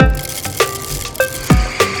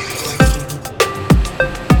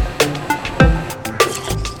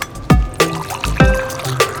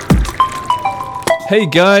Hey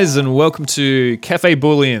guys, and welcome to Cafe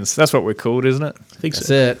Booleans. That's what we're called, isn't it? I think so. That's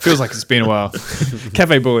it. Feels like it's been a while.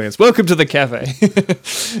 Cafe Booleans. Welcome to the cafe.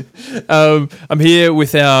 I'm here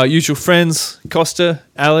with our usual friends, Costa,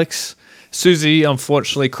 Alex. Susie,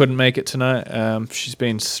 unfortunately, couldn't make it tonight. She's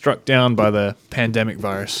been struck down by the pandemic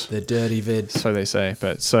virus. The dirty vid. So they say.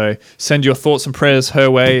 But so send your thoughts and prayers her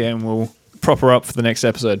way, and we'll prop her up for the next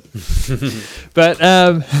episode. But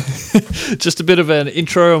just a bit of an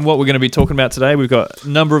intro on what we're going to be talking about today. We've got a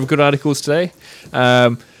number of good articles today.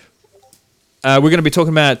 We're going to be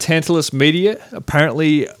talking about Tantalus Media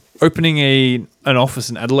apparently opening an office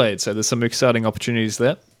in Adelaide. So there's some exciting opportunities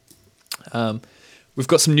there. We've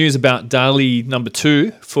got some news about DALL-E number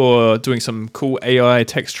 2 for doing some cool AI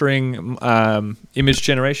texturing image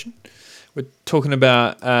generation. We're talking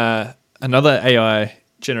about another AI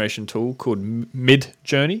generation tool called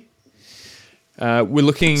Midjourney. We're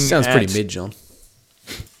looking Sounds pretty mid, John.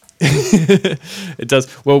 It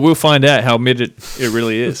does. Well, we'll find out how mid it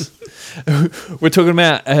really is. We're talking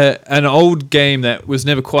about an old game that was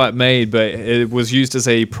never quite made, but it was used as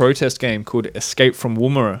a protest game called Escape from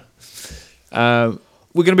Woomera. We're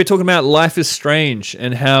going to be talking about Life is Strange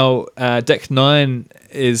and how Deck 9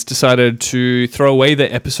 is decided to throw away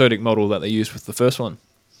the episodic model that they used with the first one.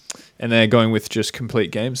 And they're going with just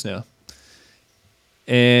complete games now.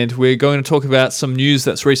 And we're going to talk about some news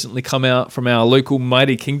that's recently come out from our local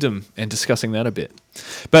Mighty Kingdom and discussing that a bit.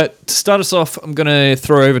 But to start us off, I'm going to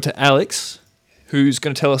throw over to Alex, who's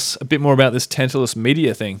going to tell us a bit more about this Tantalus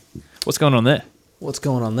Media thing. What's going on there? What's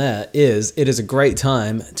going on there is it is a great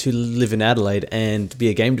time to live in Adelaide and be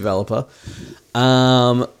a game developer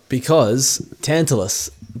because Tantalus,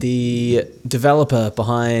 the developer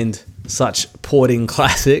behind such porting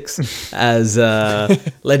classics as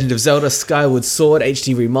Legend of Zelda Skyward Sword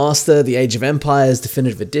HD Remaster, The Age of Empires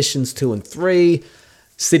Definitive Editions 2 and 3,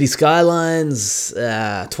 City Skylines,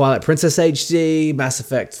 Twilight Princess HD, Mass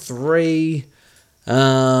Effect 3,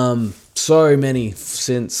 so many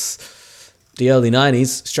since the early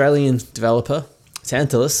 90s, Australian developer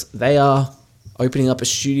Tantalus, they are opening up a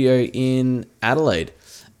studio in Adelaide.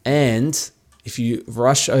 And if you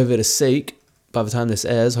rush over to Seek, by the time this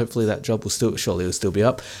airs, hopefully that job will still be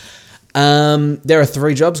up. There are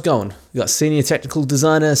 3 jobs going. You've got senior technical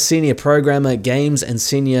designer, senior programmer, games, and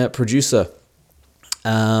senior producer.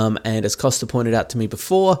 And as Costa pointed out to me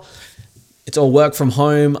before, it's all work from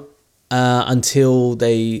home until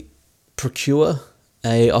they procure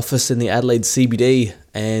a office in the Adelaide CBD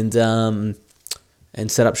and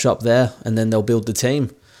set up shop there, and then they'll build the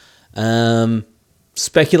team.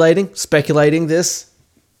 Speculating this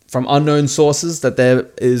from unknown sources that there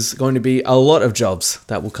is going to be a lot of jobs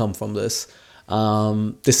that will come from this.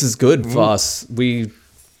 This is good for us. We,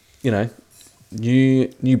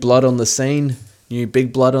 new blood on the scene, new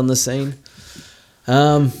big blood on the scene.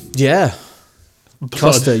 Yeah. Blood.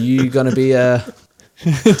 Costa, you going to be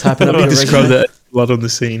typing up your describe resume? that blood on the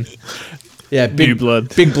scene. Yeah, New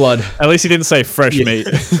blood. Big blood. At least he didn't say fresh meat.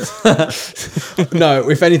 No,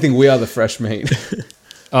 if anything, we are the fresh meat.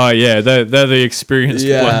 Oh, yeah. They're the experienced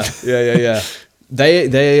blood. Yeah.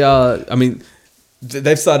 They are. I mean,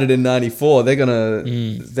 they've started in '94.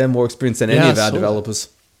 They're more experienced than any of our developers.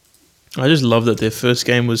 I just love that their first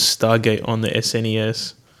game was Stargate on the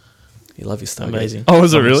SNES. You love your Stargate. Amazing. Oh,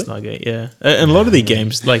 was it Love really? Stargate, yeah. And a lot of their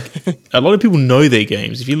games, like a lot of people know their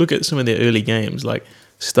games. If you look at some of their early games, like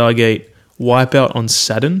Stargate, Wipeout on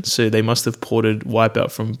Saturn, so they must have ported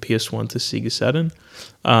Wipeout from PS1 to Sega Saturn.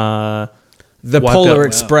 The Wipeout, Polar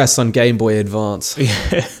Express on Game Boy Advance.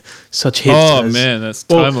 Yeah, such hits. Oh, man, that's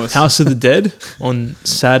timeless. House of the Dead on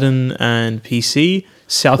Saturn and PC.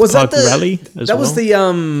 South Park Rally as that well. was the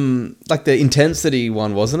like the Intensity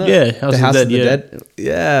one, wasn't it? Yeah, House of the Dead.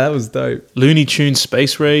 Yeah, that was dope. Looney Tunes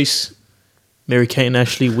Space Race, Mary Kate and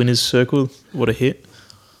Ashley Winner's Circle. What a hit.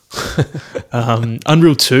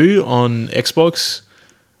 Unreal 2 on Xbox.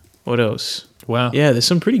 What else? Wow. Yeah, there's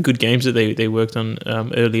some pretty good games that they worked on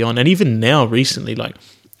early on. And even now, recently, like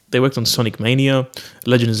they worked on Sonic Mania,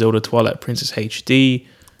 Legend of Zelda Twilight Princess HD,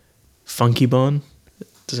 Funky Barn.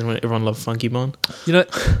 Doesn't everyone love Funky Barn?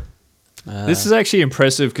 This is actually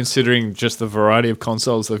impressive considering just the variety of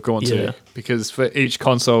consoles they've gone to. Because for each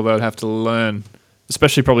console, they would have to learn,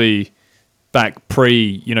 especially probably back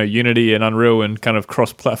pre, Unity and Unreal and kind of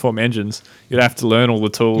cross-platform engines, you'd have to learn all the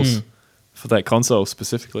tools for that console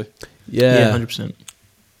specifically. Yeah, 100%.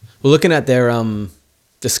 We're looking at their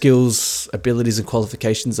the skills, abilities, and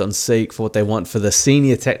qualifications on Seek for what they want for the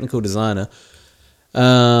senior technical designer.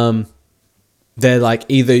 They're like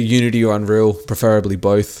either Unity or Unreal, preferably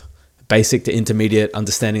both. Basic to intermediate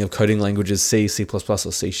understanding of coding languages, C, C++, or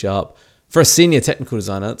C#. For a senior technical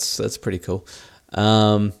designer, that's pretty cool.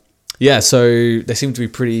 Yeah, so they seem to be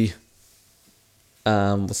pretty,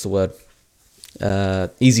 what's the word?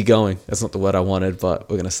 Easygoing. That's not the word I wanted, but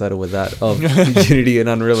we're going to settle with that. Of Unity and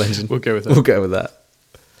Unreal Engine. We'll go with that. We'll go with that.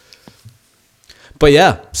 But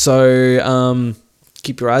yeah, so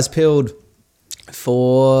keep your eyes peeled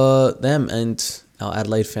for them, and our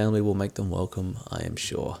Adelaide family will make them welcome, I am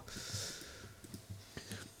sure.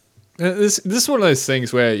 This is one of those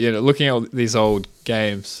things where, looking at these old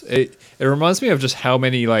games, it reminds me of just how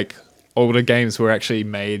many like older games were actually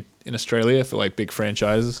made in Australia for like big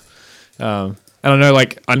franchises. And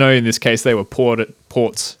I know in this case they were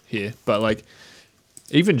ports here, but like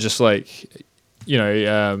even just like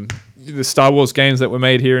the Star Wars games that were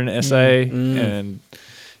made here in SA, and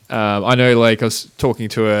I know like I was talking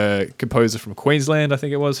to a composer from Queensland, I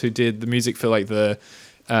think it was, who did the music for like the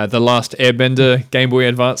last Airbender Game Boy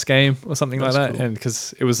Advance game or something like that, cool. And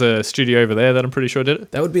because it was a studio over there that I'm pretty sure did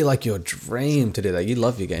it. That would be like your dream to do that. You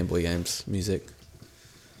love your Game Boy games music.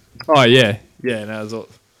 Oh yeah, no, it was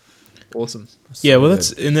awesome. Yeah, well,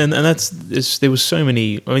 there was so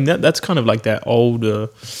many. I mean, that's kind of like that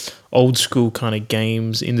old school kind of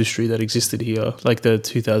games industry that existed here, like the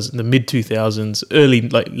mid 2000s, early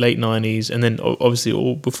like late 90s, and then obviously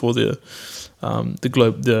all before the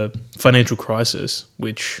financial crisis,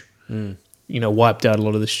 which wiped out a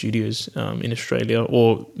lot of the studios in Australia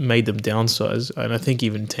or made them downsize. And I think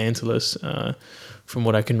even Tantalus, from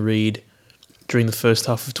what I can read, during the first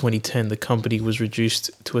half of 2010, the company was reduced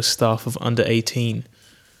to a staff of under 18.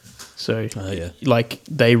 So, like,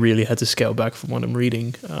 they really had to scale back from what I'm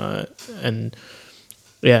reading, and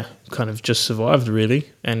kind of just survived really,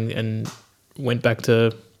 and went back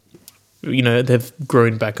to, they've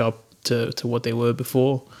grown back up to what they were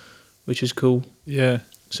before, which is cool. Yeah.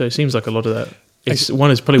 So it seems like a lot of that. It's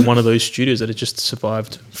probably one of those studios that had just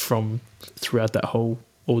survived throughout that whole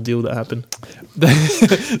ordeal that happened.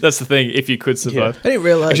 That's the thing. If you could survive, I didn't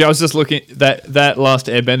realize. Actually, I was just looking that last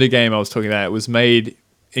Airbender game I was talking about. It was made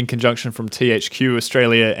in conjunction from THQ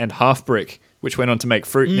Australia and Halfbrick, which went on to make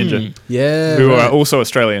Fruit Ninja. Yeah, who are also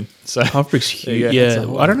Australian. So Halfbrick's huge. Yeah,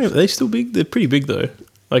 I don't know. Are they still big? They're pretty big though.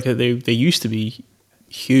 Like they used to be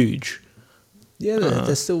huge. Yeah,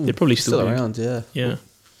 they're probably still around. Yeah.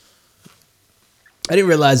 I didn't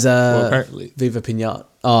realize apparently Viva Pinata.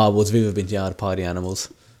 Oh, it was Viva Pinata Party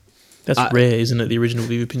Animals. That's Rare, isn't it? The original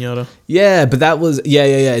Viva Pinata. Yeah, but that was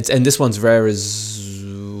and this one's Rare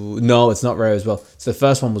no, it's not Rare as well. So the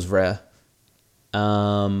first one was Rare,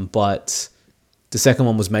 but the second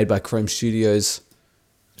one was made by Chrome Studios.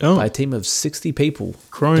 By a team of 60 people.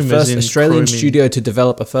 Chrome, the first Australian Chromie. studio to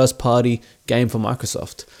develop a first-party game for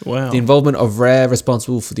Microsoft. Wow. The involvement of Rare,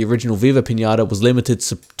 responsible for the original Viva Pinata, was limited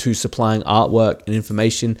to supplying artwork and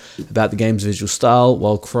information about the game's visual style,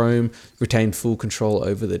 while Chrome retained full control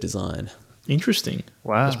over the design. Interesting.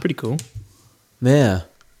 Wow. That's pretty cool. Yeah.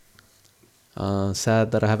 Sad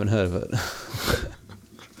that I haven't heard of it.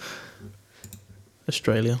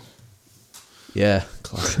 Australia. Yeah,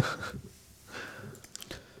 classic.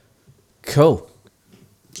 Cool.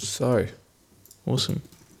 So, awesome.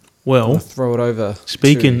 Well, throw it over.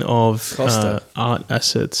 Speaking of Costa. art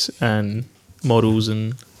assets and models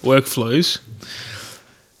and workflows,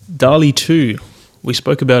 DALL-E 2. We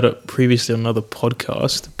spoke about it previously on another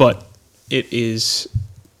podcast, but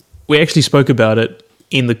we actually spoke about it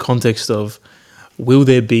in the context of, will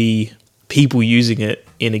there be people using it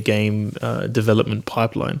in a game development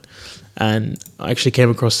pipeline? And I actually came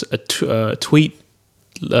across a tweet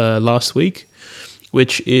last week,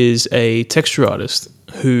 which is a texture artist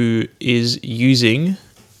who is using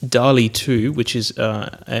DALL-E 2, which is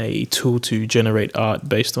a tool to generate art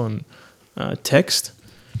based on text,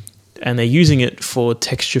 and they're using it for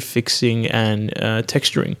texture fixing and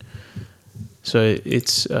texturing. So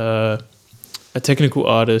it's a technical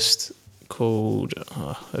artist called,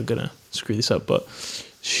 I'm gonna screw this up, but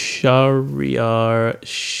Shahriar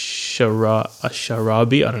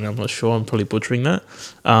Sharabi. I don't know, I'm not sure, I'm probably butchering that.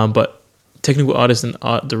 But technical artist and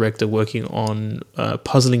art director working on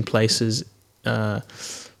puzzling places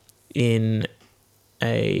in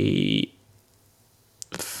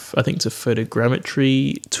I think it's a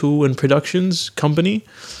photogrammetry tool and productions company.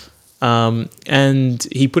 And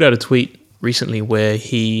he put out a tweet recently where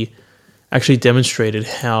he actually demonstrated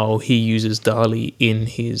how he uses DALL-E in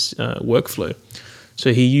his workflow.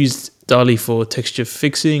 So he used DALL-E for texture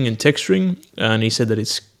fixing and texturing, and he said that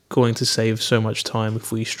it's going to save so much time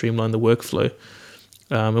if we streamline the workflow.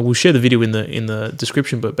 And we'll share the video in the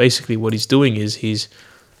description, but basically what he's doing is he's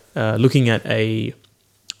looking at a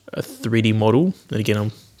 3D model. And again,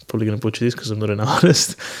 I'm probably going to butcher this because I'm not an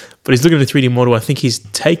artist, but he's looking at a 3D model. I think he's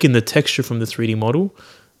taken the texture from the 3D model,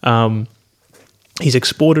 he's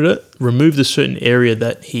exported it, removed a certain area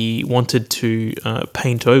that he wanted to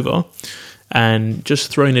paint over, and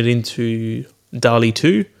just thrown it into DALL-E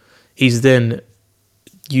 2. He's then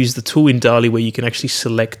used the tool in DALL-E where you can actually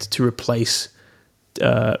select to replace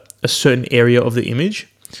a certain area of the image,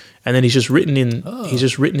 and then he's just written in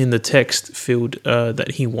the text field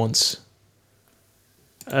that he wants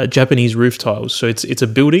Japanese roof tiles. So it's a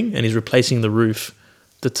building, and he's replacing the roof,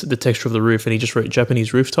 the texture of the roof, and he just wrote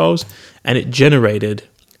Japanese roof tiles, and it generated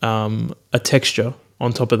a texture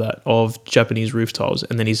on top of that of Japanese roof tiles,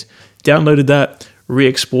 and then he's downloaded that,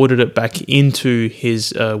 re-exported it back into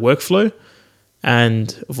his workflow,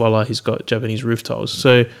 and voila, he's got Japanese roof tiles.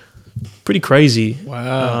 So pretty crazy.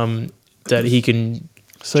 Wow. That he can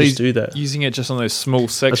just do that. Using it just on those small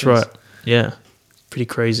sections. That's right. Yeah. Pretty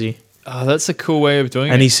crazy. Oh, that's a cool way of doing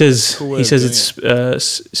it. And he says Cool way he of says doing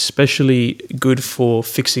it's especially good for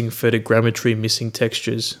fixing photogrammetry missing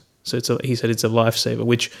textures. So he said it's a lifesaver,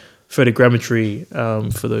 which photogrammetry,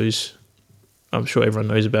 for those, I'm sure everyone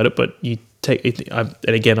knows about it, but you take it, and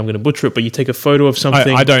again, I'm going to butcher it, but you take a photo of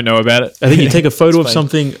something. I don't know about it. I think you take a photo of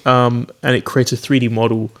Explain. something, and it creates a 3D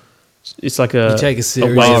model. It's like You take a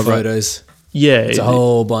series wave, of right? photos. Yeah, It's a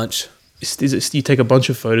whole bunch. you take a bunch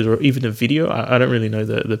of photos or even a video. I don't really know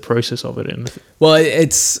the process of it. And Well,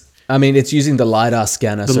 it's using the LiDAR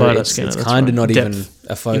scanner. The so LiDAR it's, scanner, it's that's kind of right. not Depth. even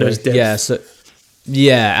a photo. You know, it's depth. Yeah, so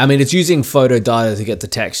yeah, it's using photo data to get the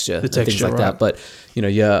texture and things texture, like right. that. But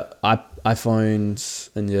your iPhones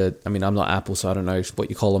and I'm not Apple, so I don't know what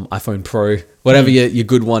you call them. iPhone Pro, whatever your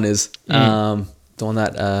good one is. The one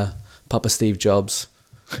that Papa Steve Jobs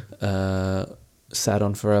sat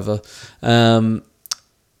on forever.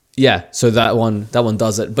 Yeah, so that one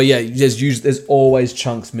does it. But yeah, there's always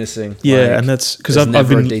chunks missing. yeah, Like, and that's because there's I've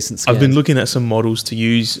never a been decent scan. I've been looking at some models to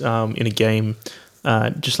use in a game,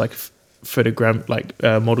 just like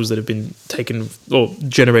models that have been taken or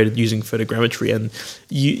generated using photogrammetry, and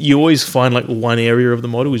you always find like one area of the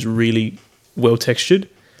model is really well textured,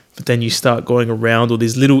 but then you start going around all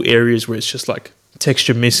these little areas where it's just like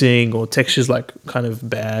texture missing or texture's like kind of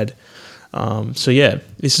bad. So yeah,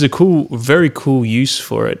 this is a very cool use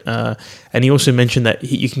for it. And he also mentioned that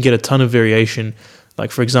you can get a ton of variation.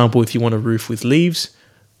 Like for example, if you want a roof with leaves,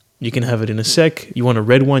 you can have it in a sec. You want a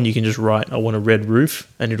red one, you can just write, I want a red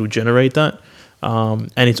roof, and it'll generate that.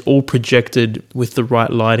 And it's all projected with the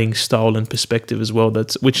right lighting, style, and perspective as well.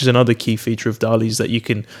 Which is another key feature of DALL-E, is that you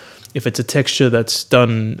can, if it's a texture that's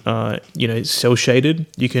done, cell shaded,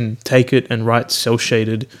 you can take it and write cell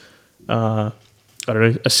shaded, a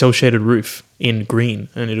cell shaded roof in green,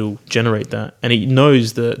 and it'll generate that. And it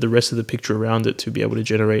knows the rest of the picture around it to be able to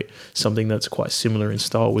generate something that's quite similar in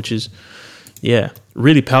style, which is, yeah,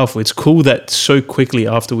 really powerful. It's cool that so quickly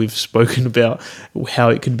after we've spoken about how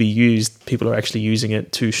it could be used, people are actually using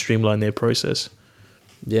it to streamline their process.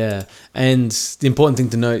 Yeah, and the important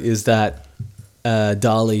thing to note is that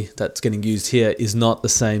DALL-E that's getting used here is not the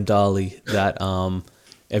same DALL-E that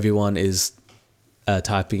everyone is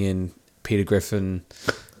typing in Peter Griffin.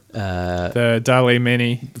 The DALL-E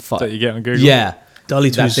Mini that you get on Google. Yeah,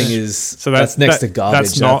 DALL-E 2 that is- thing is So that's next to garbage.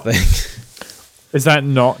 that's not- I think. Is that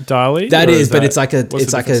not DALL-E? That Or is, but that- it's like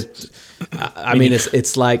what's the difference?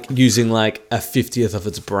 it's like using like a 50th of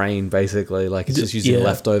its brain, basically. Like it's just using Yeah.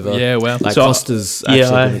 leftover. Yeah, well. Like So, Costa's yeah, actually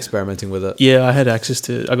been I- experimenting with it. Yeah, I got access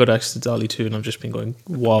to DALL-E 2, and I've just been going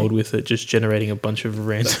wild with it, just generating a bunch of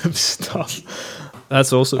random stuff.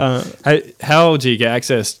 That's awesome. How do you get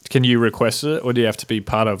access? Can you request it, or do you have to be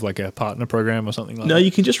part of like a partner program or something like No, that?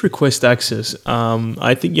 you can just request access.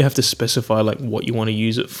 I think you have to specify like what you want to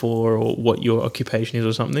use it for, or what your occupation is,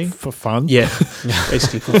 or something. For fun? Yeah,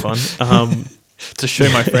 basically for fun. To show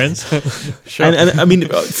my friends? Sure. And I mean,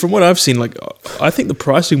 from what I've seen, like I think the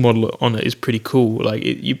pricing model on it is pretty cool. Like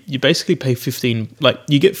you basically pay 15, like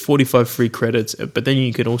you get 45 free credits, but then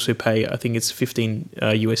you can also pay, I think it's 15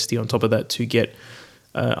 USD on top of that to get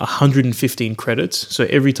 115 credits. So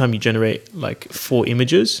every time you generate like 4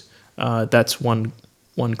 images, that's one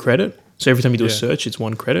credit. So every time you do a Yeah. search, it's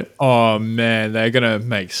 1 credit. Oh man, they're gonna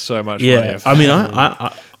make so much money. Yeah, off I mean,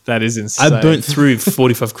 that. That is insane. I burnt through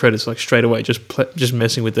 45 credits like straight away, just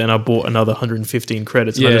messing with it. And I bought another 115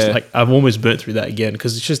 credits. And Yeah. I've almost burnt through that again,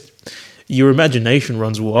 because it's just your imagination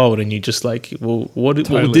runs wild, and you're just like, well, what would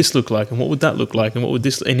Totally. this look like, and what would that look like, and what would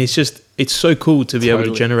this? And it's so cool to be able to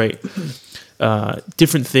Totally. generate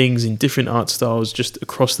different things in different art styles just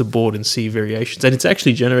across the board and see variations. And it's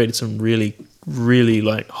actually generated some really, really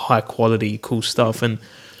like high quality, cool stuff. And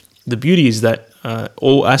the beauty is that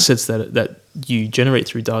all assets that you generate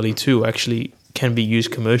through DALL-E 2 actually can be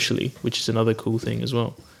used commercially, which is another cool thing as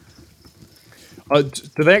well.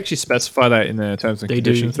 Do they actually specify that in their terms and They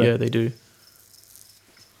do, conditions? yeah, they do.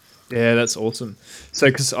 Yeah, that's awesome. So,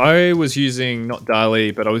 because I was using not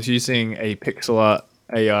DALL-E, but I was using a pixel art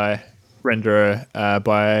AI renderer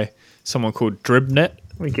by someone called Dribnet.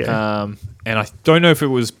 Okay. And I don't know if it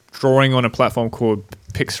was drawing on a platform called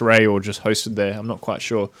Pixray or just hosted there. I'm not quite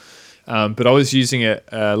sure. But I was using it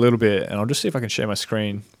a little bit, and I'll just see if I can share my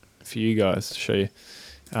screen for you guys to show you.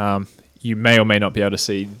 You may or may not be able to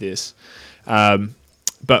see this.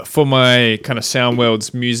 But for my kind of Sound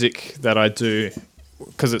Worlds music that I do,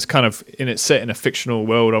 because it's kind of it's set in a fictional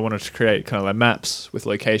world, I wanted to create kind of like maps with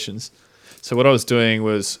locations. So what I was doing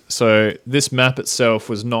was, so this map itself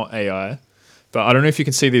was not AI, but I don't know if you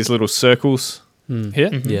can see these little circles here.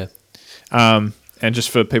 Mm-hmm. Yeah. And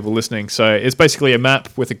just for people listening, so it's basically a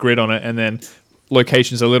map with a grid on it, and then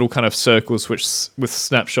locations are little kind of circles with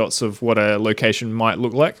snapshots of what a location might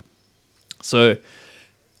look like. So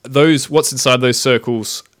what's inside those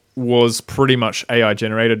circles was pretty much AI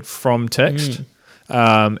generated from text.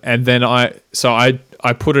 And then I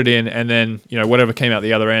put it in, and then, whatever came out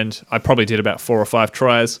the other end, I probably did about 4 or 5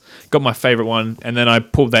 tries, got my favorite one, and then I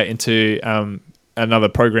pulled that into another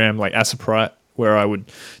program like Aciprite, where I would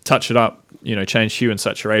touch it up, change hue and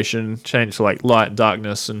saturation, change like light,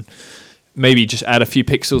 darkness, and maybe just add a few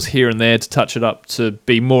pixels here and there to touch it up to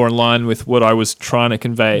be more in line with what I was trying to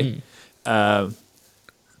convey.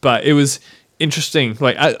 But it was interesting.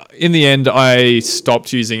 Like in the end, I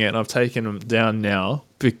stopped using it, and I've taken them down now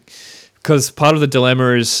because part of the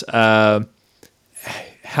dilemma is how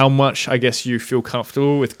much, I guess, you feel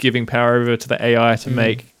comfortable with giving power over to the AI to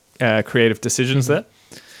make creative decisions there.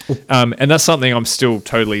 And that's something I'm still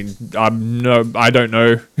I don't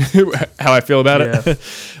know how I feel about it.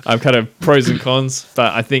 I'm kind of pros and cons,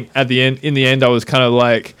 but I think in the end, I was kind of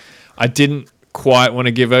like, I didn't quite want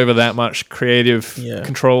to give over that much creative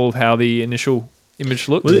control of how the initial image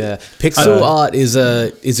looked. Yeah, pixel art is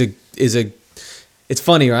a. It's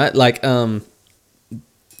funny, right? Like, DALL-E's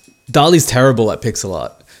terrible at pixel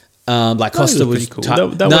art. Like Costa was cool. no. As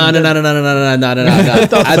a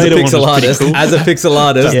pixel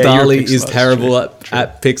artist, DALL-E is terrible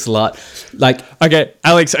at pixel art. Like, okay,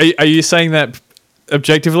 Alex, are you saying that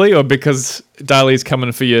objectively, or because DALL-E's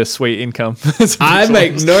coming for your sweet income? I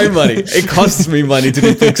make no money. It costs me money to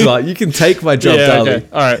do pixel art. You can take my job, DALL-E. Okay.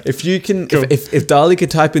 All right. If you can, if DALL-E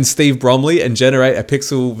could type in Steve Bromley and generate a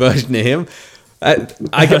pixel version of him,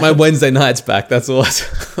 I get my Wednesday nights back. That's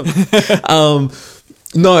awesome.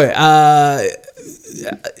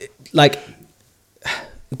 Like,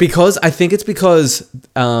 because I think it's because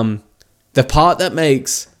the part that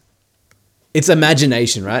makes it's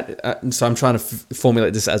imagination, right? So I'm trying to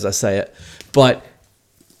formulate this as I say it, but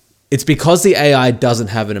it's because the AI doesn't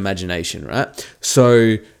have an imagination, right?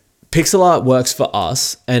 So pixel art works for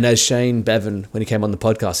us, and as Shane Bevan, when he came on the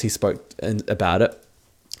podcast, he spoke about it.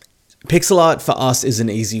 Pixel art for us is an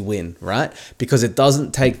easy win, right? Because it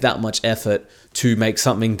doesn't take that much effort to make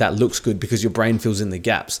something that looks good because your brain fills in the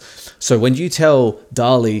gaps. So when you tell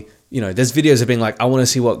DALL-E, there's videos of being like, I want to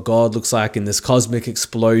see what God looks like in this cosmic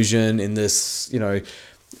explosion, in this,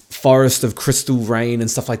 forest of crystal rain and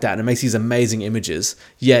stuff like that. And it makes these amazing images.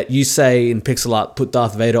 Yet you say in pixel art, put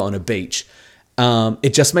Darth Vader on a beach.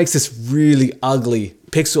 It just makes this really ugly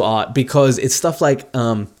pixel art because it's stuff like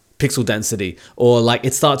pixel density, or like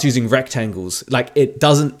it starts using rectangles. Like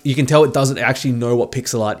you can tell it doesn't actually know what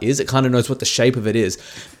pixel art is. It kind of knows what the shape of it is.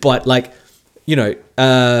 But like,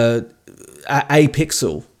 a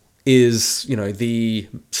pixel is, the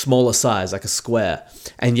smaller size, like a square.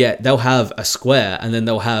 And yet they'll have a square and then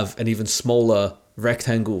they'll have an even smaller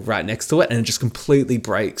rectangle right next to it. And it just completely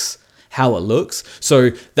breaks how it looks.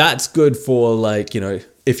 So that's good for like,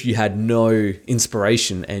 if you had no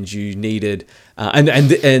inspiration and you needed, and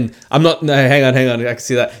I'm not, no, hang on, I can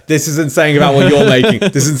see that. This isn't saying about what you're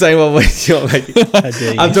making. This isn't saying about what you're making.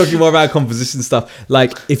 I'm talking more about composition stuff.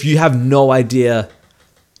 Like if you have no idea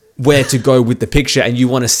where to go with the picture and you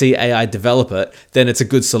want to see AI develop it, then it's a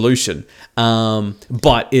good solution.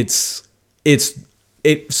 But it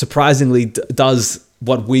surprisingly does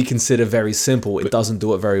what we consider very simple. It doesn't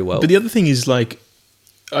do it very well. But the other thing is like,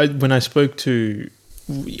 when I spoke to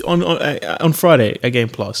on Friday at Game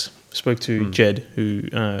Plus, spoke to Jed, who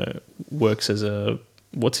works as I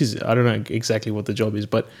don't know exactly what the job is,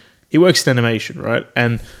 but he works in animation, right?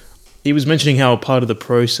 And he was mentioning how part of the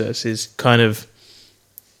process is kind of,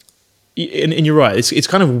 and you're right, it's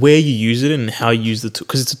kind of where you use it and how you use the tool,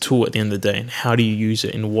 because it's a tool at the end of the day, and how do you use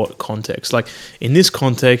it in what context? Like in this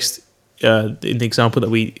context, in the example that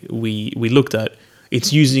we looked at,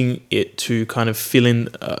 it's using it to kind of fill in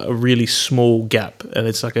a really small gap, and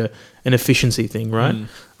it's like an efficiency thing, right?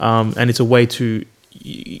 And it's a way to,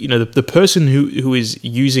 the person who is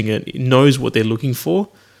using it knows what they're looking for,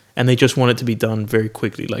 and they just want it to be done very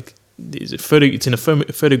quickly. Like it's in a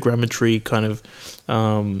photogrammetry kind of.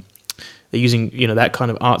 They're using that kind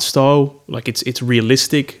of art style. Like it's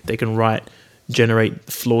realistic. They can generate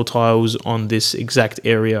floor tiles on this exact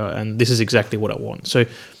area, and this is exactly what I want. So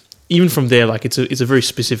even from there, like it's a very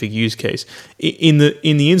specific use case. In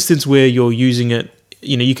the instance where you're using it,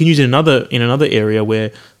 you can use it in another area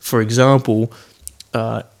where, for example,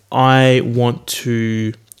 I want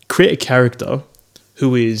to create a character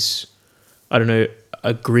who is, I don't know,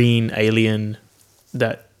 a green alien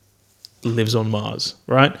that lives on Mars,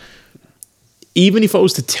 right? Even if I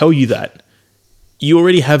was to tell you that, you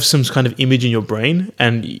already have some kind of image in your brain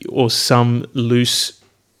or some loose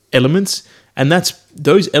elements, and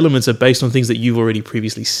those elements are based on things that you've already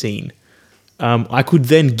previously seen. I could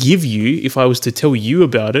then give you, if I was to tell you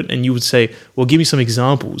about it, and you would say, well, give me some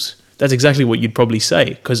examples. That's exactly what you'd probably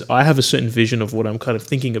say, because I have a certain vision of what I'm kind of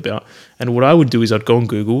thinking about. And what I would do is I'd go on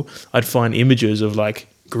Google, I'd find images of like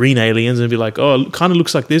green aliens and be like, oh, it kind of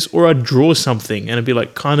looks like this. Or I'd draw something and it'd be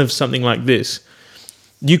like kind of something like this.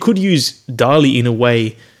 You could use DALL-E in a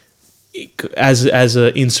way as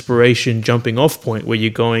an inspiration jumping off point where you're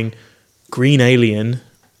going green alien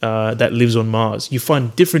that lives on Mars. You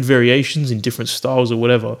find different variations in different styles or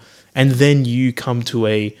whatever, and then you come to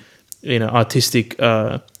a artistic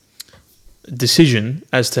decision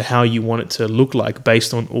as to how you want it to look like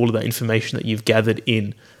based on all of that information that you've gathered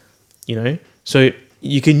in. So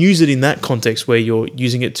you can use it in that context where you're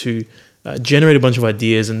using it to generate a bunch of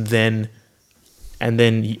ideas and then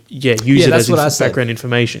use it as background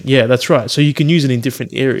information. Yeah, that's right. So you can use it in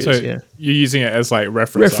different areas. So you're using it as like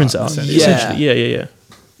reference art. Essentially.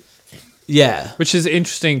 Yeah. Which is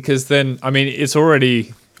interesting because then, I mean, it's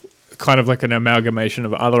already kind of like an amalgamation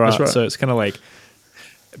of other art. Right. So it's kind of like,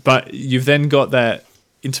 but you've then got that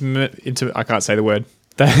I can't say the word.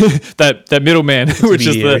 That middleman, which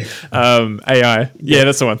is the AI. Yeah,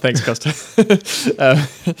 that's the one. Thanks, Costa.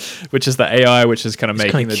 Which is the AI, which is kind of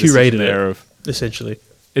making the decision there of essentially.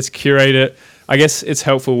 It's curated. I guess it's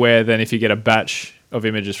helpful where then if you get a batch of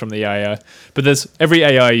images from the AI, but every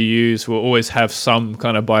AI you use will always have some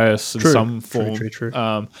kind of bias in some form. True.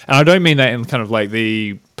 And I don't mean that in kind of like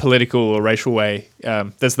the political or racial way.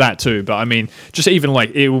 There's that too, but I mean just even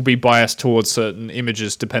like it will be biased towards certain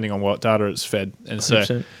images depending on what data it's fed, and so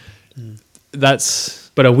 100%. That's.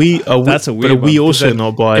 But are we also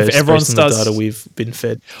not biased if everyone based on the data we've been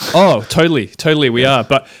fed? Oh, totally we are.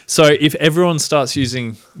 But so if everyone starts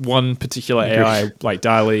using one particular AI like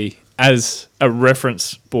DALL-E as a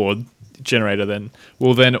reference board generator, then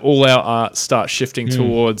all our art start shifting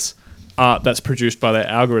towards art that's produced by that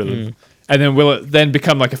algorithm. And then will it then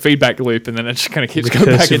become like a feedback loop, and then it just kind of keeps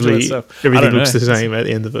going back into itself. Everything looks the same at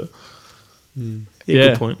the end of it.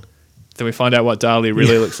 Good point. Then we find out what DALL-E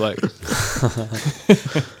really looks like.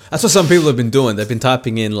 That's what some people have been doing. They've been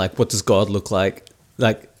typing in like, what does God look like?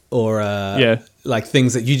 Like, or like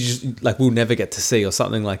things that you just like will never get to see or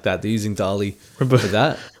something like that. They're using DALL-E for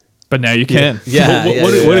that. But now you can.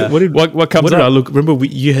 What comes up? Remember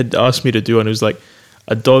you had asked me to do, and it was like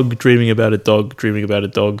a dog dreaming about a dog dreaming about a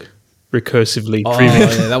dog, recursively dreaming.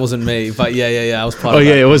 Oh, yeah, that wasn't me. But yeah, I was part of that.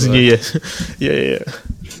 Oh, yeah, it wasn't you, yeah.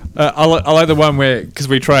 I like the one where, because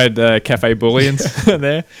we tried Cafe Booleans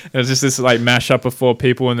there, and it was just this like mashup of four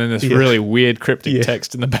people, and then this really weird cryptic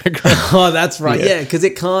text in the background. Oh, that's right. Yeah, because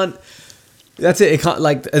it can't. That's it. It can't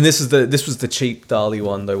like. And this was the cheap DALL-E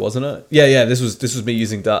one though, wasn't it? Yeah. This was me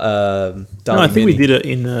using DALL-E. No, I think Mini. we did it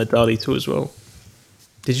in DALL-E 2 as well.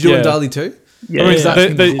 Did you do it in DALL-E 2? Yeah, we did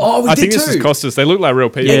I think this is Costas. They look like real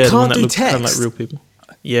people. It can't do text. Kind of like real people.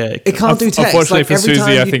 Yeah, it can't do text. Unfortunately for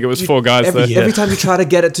Susie, I think it was four guys there. Every time you try to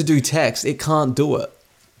get it to do text, it can't do it.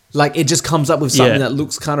 Like it just comes up with something that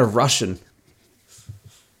looks kind of Russian.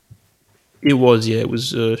 It was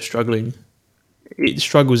struggling. It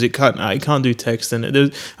struggles. It can't do text, and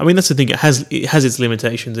that's the thing. It has its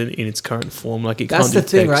limitations in its current form. Like that's can't do the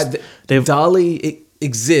thing, text. right? DALL-E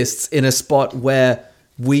exists in a spot where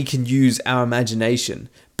we can use our imagination,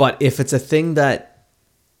 but if it's a thing that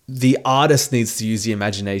the artist needs to use the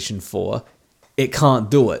imagination for, it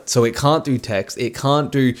can't do it. So it can't do text. It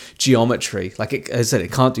can't do geometry. Like as I said,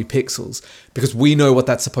 it can't do pixels because we know what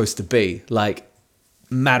that's supposed to be. Like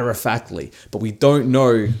matter of factly, but we don't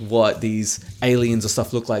know what these aliens or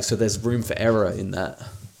stuff look like. So there's room for error in that.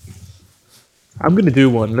 I'm gonna do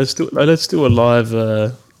one. Let's do a live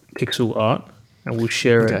pixel art, and we'll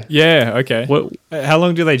share it. Yeah. Okay. How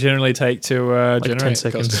long do they generally take to like generate? 10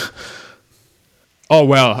 seconds. Oh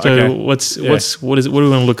wow! So okay. what do we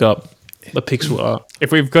want to look up? the pixel art.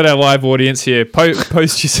 If we've got our live audience here,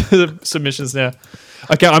 post your submissions now.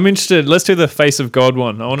 Okay, I'm interested. Let's do the Face of God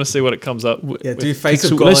one. I want to see what it comes up with. Yeah, do Face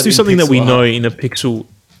of Pixel, God. let's do in something that we pixel know art. in a pixel. Do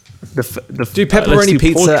let's pepperoni do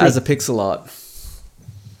pizza portrait. as a pixel art.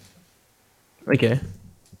 Okay.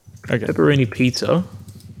 Okay. Pepperoni pizza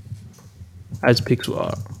as pixel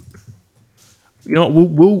art. You know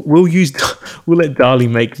what, we'll use we'll let Dali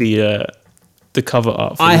make the cover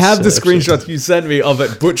art. For I this, have the episode. screenshot you sent me of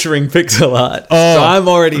it butchering pixel art. Oh. So I'm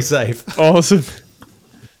already safe. Awesome.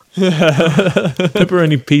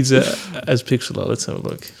 Pepperoni pizza as pixel art. Let's have a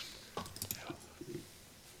look.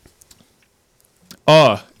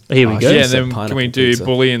 Oh, Here we Oh, go. yeah. She And said then can pineapple we do pizza.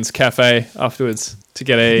 Bullion's Cafe afterwards to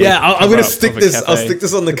get a? Yeah, I'm cover gonna up stick of a this. I'll cafe. stick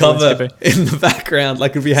this on the Bullion's cover Cafe. in the background,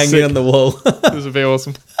 like it'll be hanging Sick. on the wall. This would be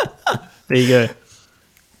awesome. There you go.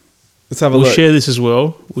 Let's have a We'll look. share this as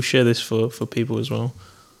well. We'll share this for people as well.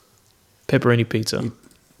 Pepperoni pizza.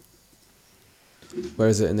 Where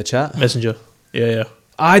is it in the chat? Messenger. Yeah.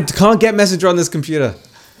 I can't get Messenger on this computer.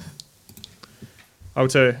 I'll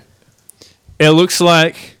tell you. It looks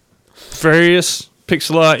like various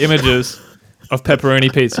pixel art images of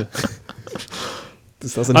pepperoni pizza.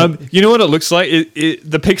 This doesn't. You know what it looks like?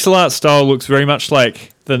 The pixel art style looks very much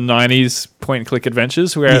like the 90s point and click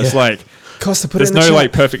adventures, where it's Yeah. like Costa, put it there's in the no chat.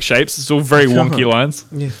 like perfect shapes. It's all very wonky lines.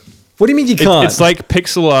 Yeah. What do you mean you can't? It's like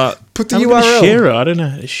pixel art. put the I'm gonna URL. share it. I don't know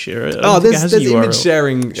how to share it. I Oh, don't think it there's has a image URL.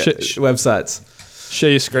 sharing Sh- websites. Share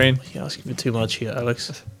your screen. You're asking for too much here,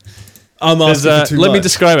 Alex. I'm There's, asking for too let much. me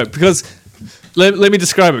describe it because let me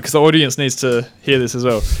describe it because the audience needs to hear this as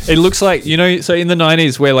well. It looks like, you know, so in the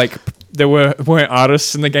 90s where like there weren't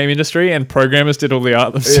artists in the game industry and programmers did all the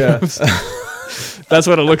art Yeah. themselves. That's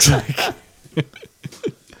what it looks like.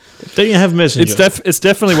 Don't you have Messenger? It's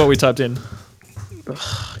definitely what we typed in.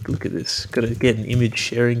 Look at this. Got to get an image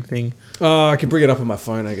sharing thing. Oh, I can bring it up on my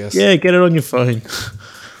phone, I guess. Yeah, get it on your phone.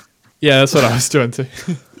 Yeah, that's what I was doing too.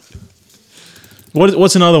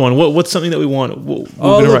 What's another one? What's something that we want? We're Oh,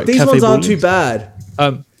 gonna look, write these Cafe ones aren't too Bouillon.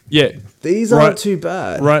 bad. Yeah, These Right. aren't too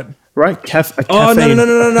bad. right. Right? Oh, no. They're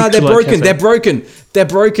pixel art broken. cafe. They're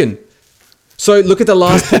broken. So look at the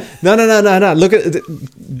last. No. Look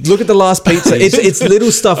at the last pizza. It's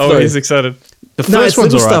little stuff Oh, though. he's excited. The No, first it's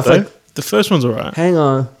one's little alright stuff, though. like- The first one's alright. Hang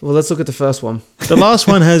on. Well, let's look at the first one. The last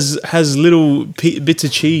one has little bits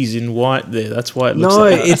of cheese in white there. That's why it looks No,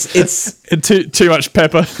 like that. it's And too much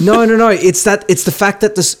pepper. no. It's the fact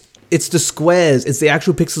that it's the squares. It's the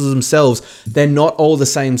actual pixels themselves. They're not all the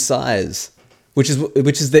same size, which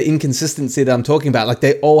is the inconsistency that I'm talking about. Like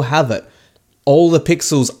they all have it. All the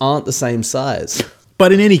pixels aren't the same size.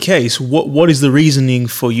 But in any case, what is the reasoning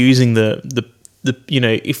for using the you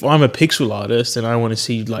know, if I'm a pixel artist and I want to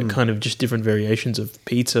see like kind of just different variations of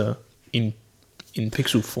pizza in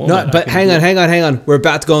pixel format. No, but hang on. We're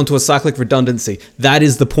about to go into a cyclic redundancy. That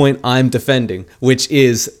is the point I'm defending, which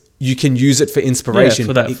is you can use it for inspiration.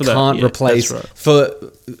 for that- but it for that, can't yeah, replace that's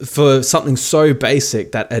right. for something so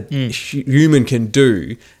basic that a human can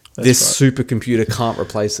do. This supercomputer can't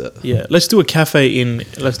replace it. Yeah, let's do a cafe in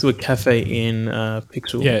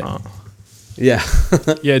pixel Yeah. art. Yeah.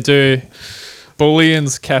 Yeah, do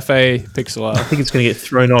Bullion's Cafe pixel I art. think it's going to get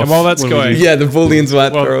thrown off. And while that's when we going- do- Yeah, the Booleans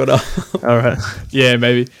might Well- throw it up. all right. Yeah,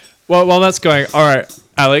 maybe. Well, while that's going, all right,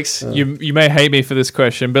 Alex, you may hate me for this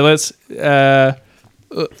question, but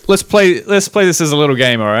let's play this as a little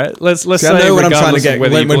game. All right, let's See, say I know what I'm trying to regardless get of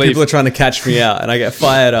whether when you believe. people are trying to catch me out, and I get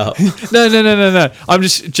fired up. No. I'm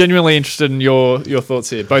just genuinely interested in your thoughts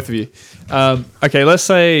here, both of you. Okay, let's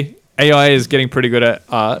say AI is getting pretty good at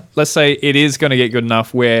art. Let's say it is going to get good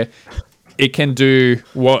enough where it can do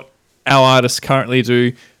what our artists currently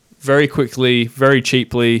do very quickly, very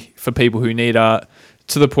cheaply for people who need art,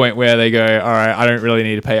 to the point where they go, all right, I don't really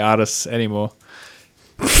need to pay artists anymore.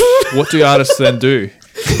 What do artists then do?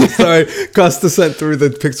 So Costa sent through the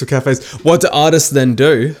Pixel Cafes. What do artists then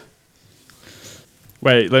do?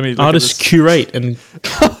 Wait, let me. Look Artists at this. curate and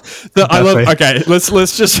I love. Okay, let's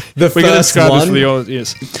just. The we're gonna first describe this one for the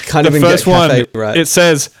audience. can't The even first get one, cafe right. it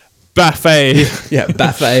says buffet. Yeah,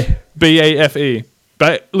 buffet. BAFE.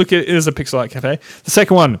 But look, it is a pixel art cafe. The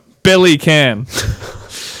second one, belly can.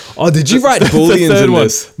 Oh, did you write The booleans third in one,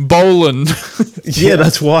 this? Bolin. yeah,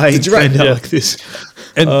 that's why Did it you write- turned out Yeah. like this.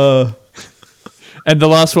 And the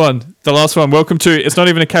last one, welcome to, it's not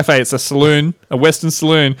even a cafe, it's a saloon, a Western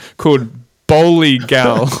saloon called Bowley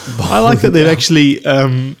Gal. I like that they've actually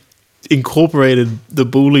incorporated the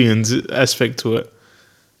Booleans aspect to it.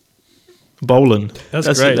 Bolin. That's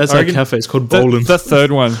great. That's I our reckon cafe. It's called the, Bolin. the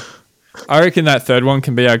third one. I reckon that third one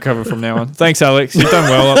can be our cover from now on. Thanks, Alex. You've done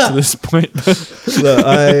well up to this point. Look,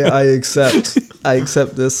 I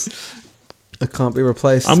accept this. It can't be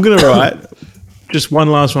replaced. I'm gonna write just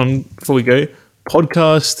one last one before we go.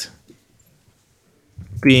 Podcast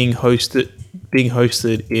being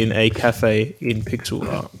hosted in a cafe in pixel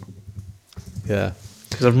art. Yeah.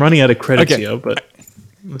 Because I'm running out of credits Okay. here, but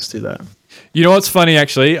let's do that. You know what's funny,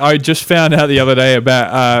 actually? I just found out the other day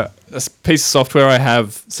about a piece of software I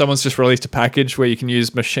have. Someone's just released a package where you can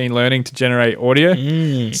use machine learning to generate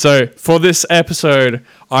audio. So for this episode,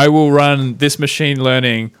 I will run this machine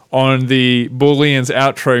learning on the Boolean's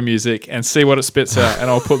outro music and see what it spits out, and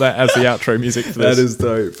I'll put that as the outro music for this. That is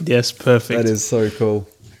dope. Yes, perfect. That is so cool.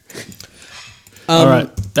 All right.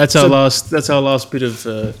 That's our last bit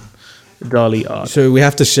of DALL-E art. So we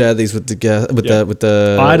have to share these with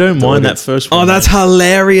the. I don't the mind that audience. first one. Oh, that's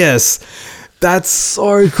hilarious! That's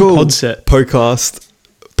so cool. Podset. Podcast.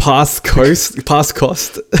 Past coast.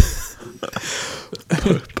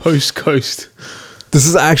 Post Coast. This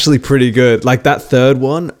is actually pretty good. Like that third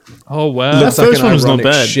one Oh, wow. looks That like first an one was not ironic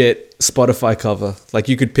bad. shit Spotify cover. Like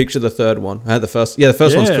you could picture the third one. I had the first. Yeah, the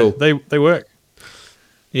first one's cool. They work.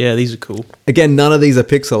 Yeah, these are cool. Again, none of these are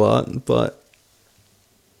pixel art, but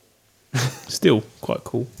Still quite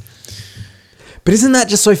cool. isn't that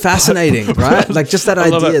just so fascinating, right? Like just that I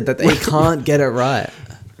love idea it. that they can't get it right.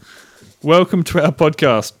 Welcome to our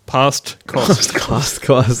podcast, Past Cost. Cost.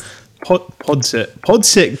 Podset.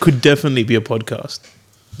 Podset could definitely be a podcast.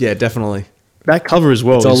 Yeah, definitely. That cover as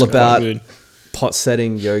well. It's is all quite about good. pot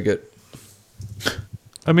setting yogurt.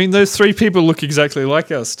 I mean, those three people look exactly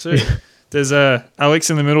like us, too. There's Alex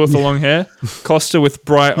in the middle with the long hair, Costa with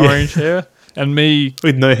bright orange hair, and me,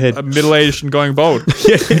 with no head. middle-aged and going bald.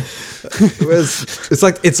 It's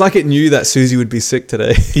like it knew that Susie would be sick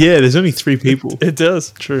today. Yeah, there's only 3 people. It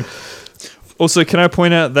does. True. Also, can I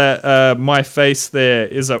point out that my face there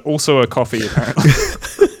is also a coffee, apparently.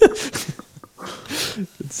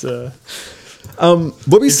 It's What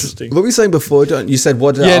were Interesting. you saying before, John? You said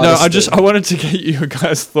what? yeah. No, I wanted to get your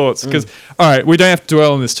guys' thoughts because all right, we don't have to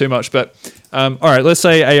dwell on this too much, but all right, let's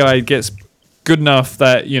say AI gets good enough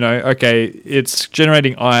that okay, it's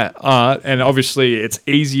generating art, and obviously it's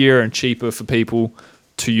easier and cheaper for people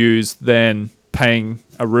to use than paying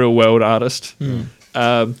a real world artist.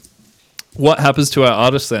 What happens to our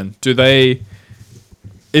artists then? Can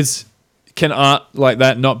art like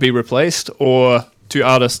that not be replaced, or do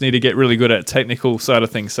artists need to get really good at technical side of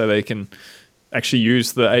things so they can actually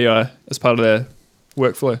use the AI as part of their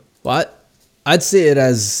workflow? Well, I'd see it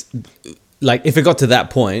as like if it got to that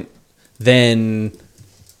point, then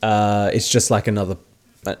it's just like another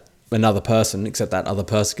person, except that other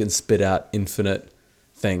person can spit out infinite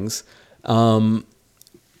things. So,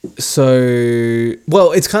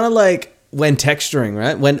 well, it's kind of like when texturing,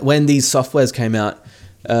 right? When these softwares came out,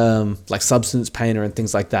 like Substance Painter and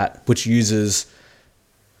things like that, which uses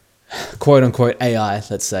quote unquote AI,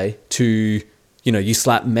 let's say, to, you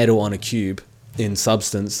slap metal on a cube in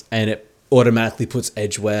Substance and it automatically puts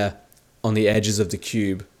edge wear on the edges of the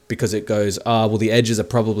cube because it goes, well, the edges are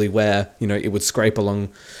probably where, it would scrape along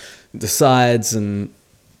the sides and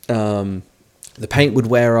the paint would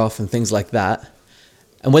wear off and things like that.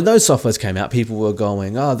 And when those softwares came out, people were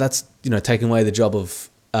going, that's, taking away the job of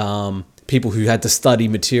people who had to study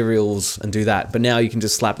materials and do that. But now you can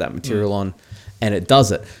just slap that material on and it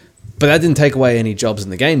does it. But that didn't take away any jobs in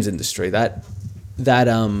the games industry. That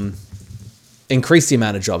increased the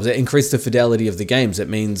amount of jobs. It increased the fidelity of the games. It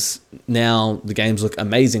means now the games look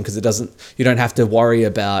amazing because you don't have to worry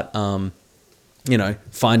about,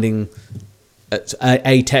 finding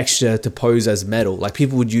a texture to pose as metal. Like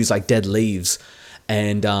people would use like dead leaves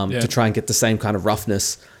and to try and get the same kind of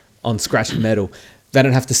roughness on scratched metal. They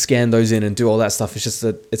don't have to scan those in and do all that stuff. It's just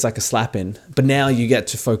it's like a slap in. But now you get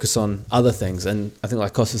to focus on other things. And I think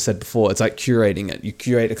like Costa said before, it's like curating it. You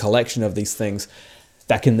curate a collection of these things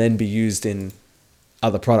that can then be used in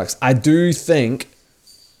other products. I do think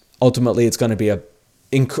ultimately it's going to be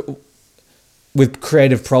with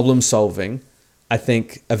creative problem solving, I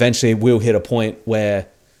think eventually we'll hit a point where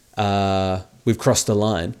we've crossed the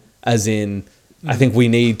line, as in I think we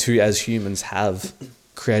need to, as humans, have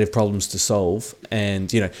creative problems to solve.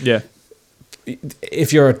 And,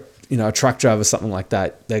 if you're a truck driver, something like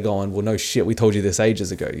that, they're going, well, no shit, we told you this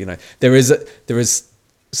ages ago. There is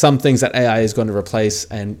some things that AI is going to replace,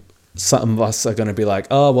 and some of us are going to be like,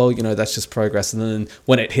 oh, well, that's just progress. And then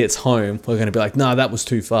when it hits home, we're going to be like, no, that was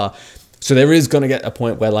too far. So there is going to get a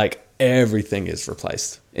point where like everything is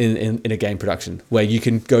replaced in a game production, where you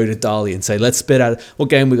can go to DALL-E and say, let's spit out what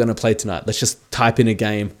game we're going to play tonight. Let's just type in a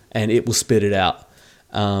game and it will spit it out.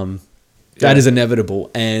 That is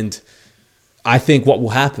inevitable. And I think what will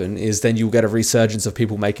happen is then you'll get a resurgence of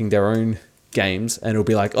people making their own games, and it'll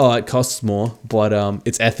be like, oh, it costs more, but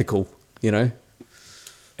it's ethical you know?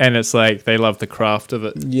 And it's like they love the craft of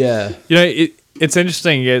it. Yeah. You know, it's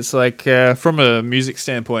interesting. It's like from a music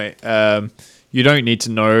standpoint, you don't need to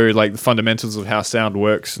know like the fundamentals of how sound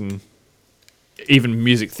works and even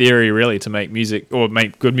music theory really to make music or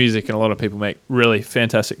make good music. And a lot of people make really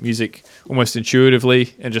fantastic music almost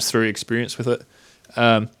intuitively and just through experience with it.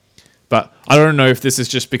 But I don't know if this is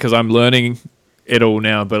just because I'm learning it all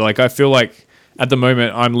now, but like I feel like at the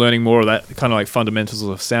moment I'm learning more of that kind of like fundamentals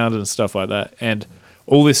of sound and stuff like that. And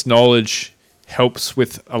all this knowledge helps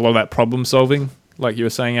with a lot of that problem solving, like you were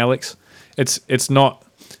saying, Alex. It's not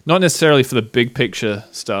necessarily for the big picture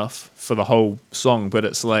stuff for the whole song, but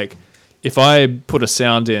it's like if I put a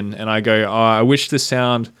sound in and I go, oh, I wish this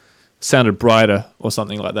sounded brighter or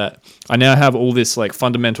something like that. I now have all this like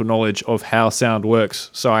fundamental knowledge of how sound works,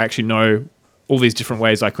 so I actually know all these different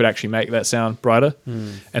ways I could actually make that sound brighter.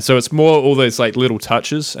 And so it's more all those like little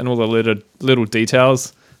touches and all the little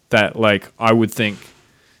details that like I would think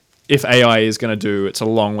if AI is going to do, it's a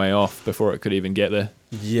long way off before it could even get there.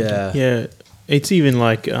 Yeah. Yeah, it's even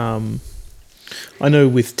like I know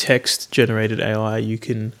with text generated AI, you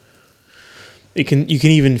can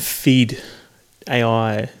even feed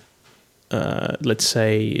AI, let's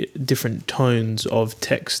say, different tones of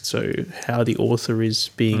text. So how the author is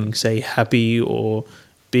being, say, happy or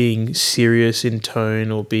being serious in tone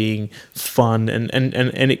or being fun,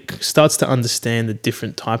 and it starts to understand the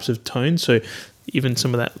different types of tone. So even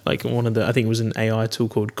some of that, like I think it was an AI tool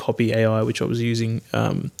called Copy AI, which I was using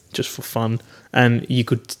just for fun, and you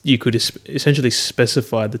could essentially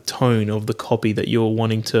specify the tone of the copy that you're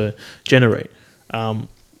wanting to generate.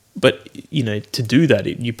 But you know, to do that,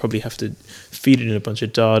 you probably have to feed it in a bunch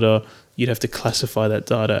of data. You'd have to classify that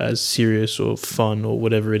data as serious or fun or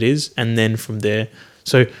whatever it is, and then from there.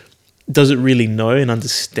 So, does it really know and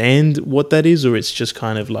understand what that is, or it's just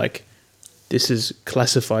kind of like, this is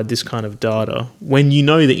classified this kind of data? When you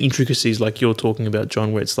know the intricacies, like you're talking about,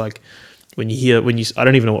 John, where it's like when you I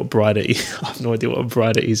don't even know what brighter is. I have no idea what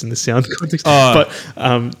brighter is in the sound context.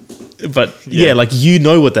 But yeah, like you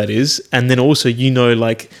know what that is, and then also you know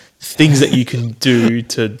like things that you can do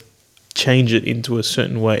to change it into a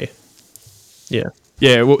certain way. Yeah.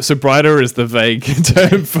 Yeah, well, so brighter is the vague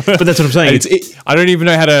term for. But that's what I'm saying. I don't even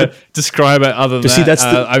know how to describe it other than that. See, that's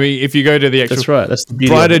I mean, if you go to the actual. That's right. That's the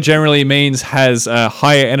beauty. Brighter generally means has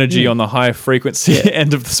higher energy on the higher frequency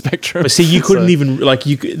end of the spectrum. But see, you couldn't even like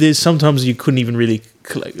there's sometimes you couldn't even really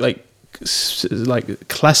like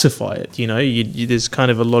classify it. You know, there's kind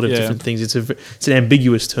of a lot of different things. It's an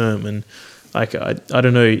ambiguous term, and like I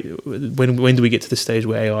don't know when do we get to the stage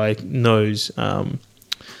where AI knows.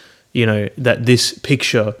 You know, that this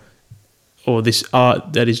picture or this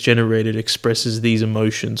art that is generated expresses these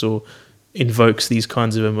emotions or invokes these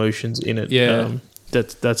kinds of emotions in it. Yeah.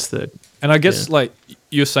 That's the... And I guess, like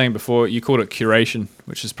you were saying before, you called it curation,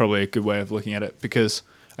 which is probably a good way of looking at it, because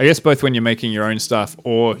I guess both when you're making your own stuff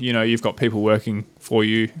or, you know, you've got people working for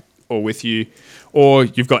you or with you, or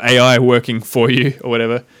you've got AI working for you or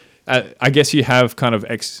whatever, I guess you have kind of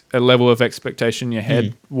a level of expectation in your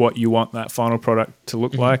head what you want that final product to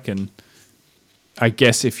look like. And I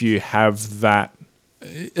guess if you have that,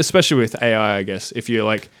 especially with AI, I guess, if you're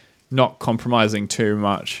like not compromising too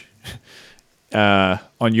much on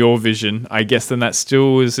your vision, I guess then that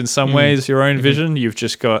still is in some ways your own vision. You've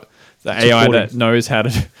just got the AI that knows how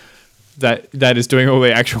to... That is doing all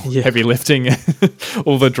the actual heavy lifting,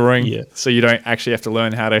 all the drawing, so you don't actually have to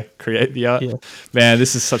learn how to create the art. Man,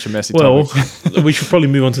 this is such a messy topic. We should probably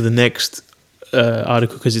move on to the next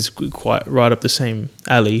article because it's quite right up the same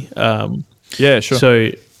alley. Yeah, sure.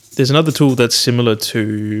 So there's another tool that's similar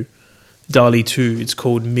to DALL-E 2. It's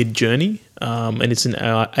called Midjourney, and it's an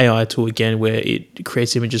AI tool again where it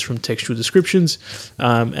creates images from textual descriptions.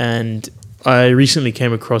 And I recently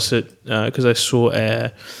came across it because I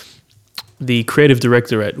saw the creative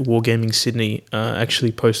director at Wargaming Sydney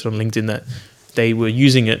actually posted on LinkedIn that they were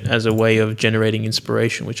using it as a way of generating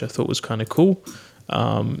inspiration, which I thought was kind of cool.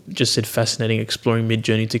 Just said fascinating, exploring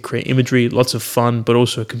Midjourney to create imagery, lots of fun, but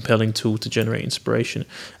also a compelling tool to generate inspiration.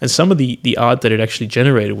 And some of the art that it actually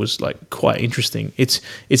generated was like quite interesting. It's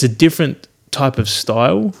a different type of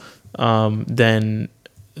style than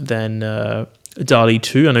DALL-E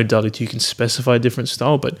 2. I know DALL-E 2 can specify a different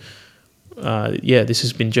style, but this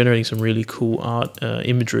has been generating some really cool art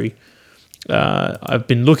imagery. I've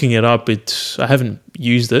been looking it up. I haven't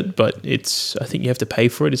used it, but I think you have to pay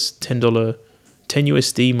for it. It's $10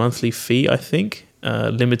 USD monthly fee, I think.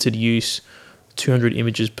 Limited use, 200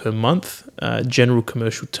 images per month. General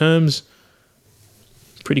commercial terms.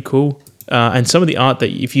 Pretty cool. And some of the art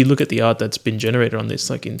if you look at the art that's been generated on this,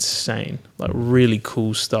 like insane, like really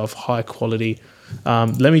cool stuff, high quality.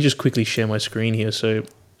 Let me just quickly share my screen here so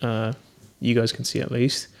you guys can see at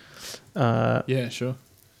least. Yeah, sure.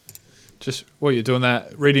 Just while you're doing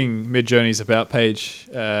that, reading Midjourney's about page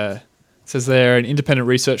says they're an independent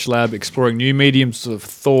research lab exploring new mediums of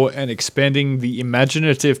thought and expanding the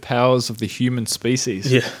imaginative powers of the human species.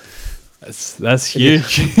 Yeah. That's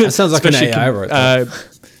huge. That sounds like an Especially AI wrote that.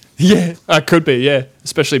 Yeah, could be, yeah.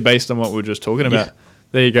 Especially based on what we were just talking about. Yeah.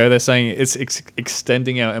 There you go. They're saying it's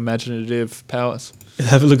extending our imaginative powers.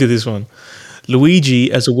 Have a look at this one.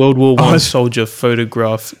 Luigi as a World War I Oh, soldier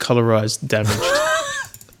photograph colorized damaged.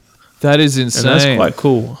 That is And insane. that's quite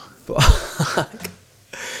cool.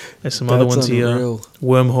 There's some other That's ones here. unreal.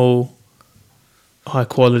 Wormhole, high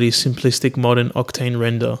quality, simplistic, modern octane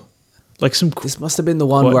render. Like some. This must have been the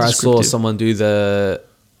one Quite where I saw descriptive. someone do the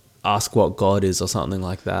ask what God is or something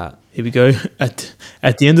like that. Here we go. At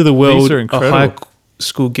the end of the world, are a incredible. high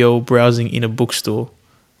school girl browsing in a bookstore,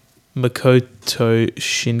 Makoto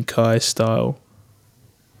Shinkai style.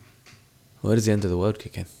 Where does the end of the world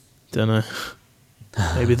kick in? Don't know.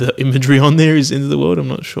 Maybe the imagery on there is end of the world. I'm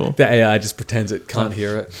not sure. The AI just pretends it can't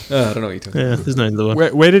hear it. I don't know what you're talking Yeah, about. there's no end of the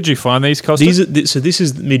world. Where did you find these, Costa? So this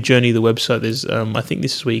is Midjourney, the website. There's I think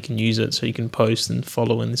this is where you can use it, so you can post and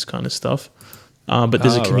follow and this kind of stuff. But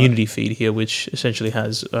there's a right. community feed here, which essentially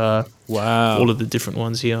has Wow. all of the different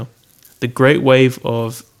ones here. The Great Wave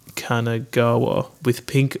of Kanagawa with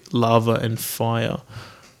pink lava and fire.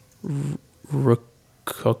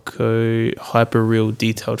 Rococo hyper-real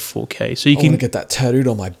detailed 4K. So you I want can to get that tattooed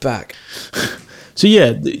on my back. So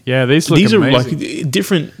yeah, Yeah, these look these amazing. are like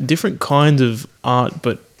different kind of art,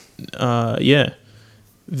 but yeah,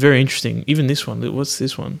 very interesting. Even this one, what's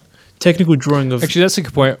this one? Technical drawing of. Actually, that's a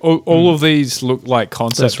good point. All of these look like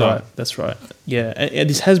concept That's right. art. That's right. Yeah, and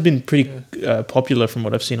this has been pretty popular from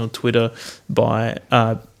what I've seen on Twitter by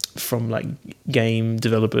from like game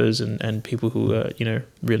developers and people who are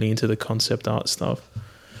really into the concept art stuff.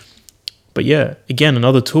 But yeah, again,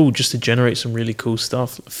 another tool just to generate some really cool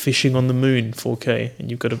stuff. Fishing on the moon, 4K, and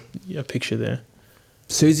you've got a picture there.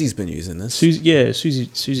 Susie's been using this.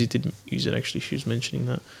 Susie did use it actually. She was mentioning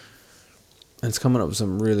that. And it's coming up with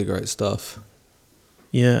some really great stuff.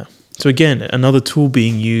 Yeah. So again, another tool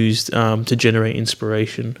being used to generate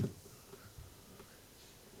inspiration.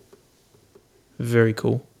 Very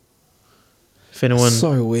cool. If anyone,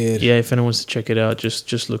 So weird. if anyone wants to check it out,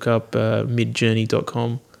 just look up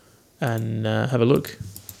midjourney.com and have a look.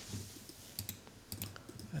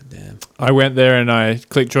 Damn. I went there and I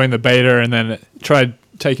clicked join the beta, and then it tried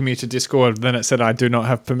taking me to Discord. Then it said I do not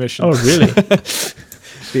have permission. Oh, really?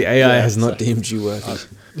 The AI has not deemed you worthy.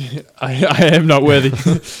 I am not worthy.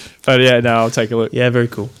 But yeah, no, I'll take a look. Yeah, very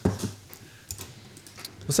cool.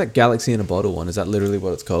 What's that Galaxy in a Bottle one? Is that literally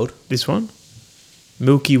what it's called? This one,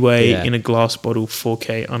 Milky Way Yeah. in a glass bottle,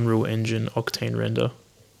 4K Unreal Engine octane render.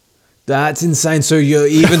 That's insane. So you're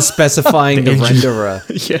even specifying the engine.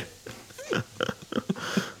 renderer. Yeah.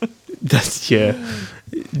 This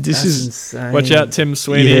That's is insane. Watch out, Tim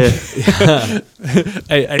Sweeney. yeah.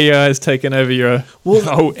 AI has taken over your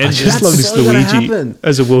whole I engine. just That's love this so gonna Luigi happen.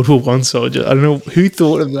 as a World War One soldier. I don't know who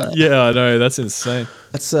thought of that. Yeah, I know. That's insane.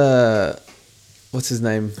 That's what's his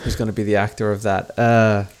name? Who's going to be the actor of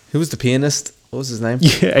that? Who was the pianist? What was his name?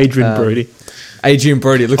 Yeah, Adrian Brody. Adrian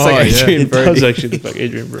Brody. It looks like yeah. Adrian It Brody. does actually look like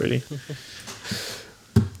Adrian Brody.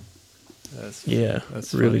 That's Yeah,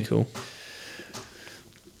 That's really funny. cool.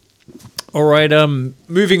 All right,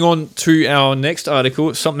 moving on to our next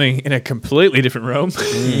article, something in a completely different realm.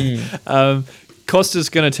 Costa's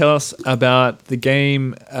going to tell us about the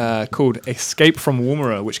game called Escape from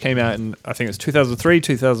Woomera, which came out in, I think it was 2003,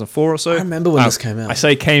 2004 or so. I remember when this came out. I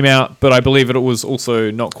say came out, but I believe it was also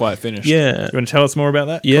not quite finished. Yeah. You want to tell us more about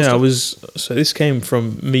that? Yeah, Costa? so this came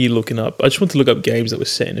from me looking up. I just wanted to look up games that were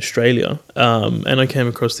set in Australia, and I came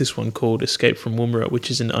across this one called Escape from Woomera, which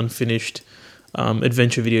is an unfinished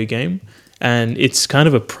adventure video game, and it's kind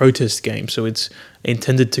of a protest game. So it's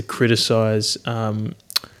intended to criticize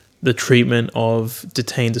the treatment of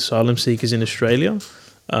detained asylum seekers in Australia,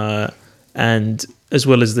 and as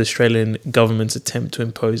well as the Australian government's attempt to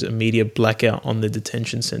impose a media blackout on the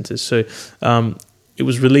detention centres. So it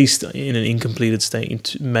was released in an incompleted state in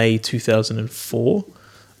May 2004.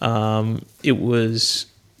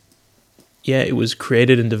 It was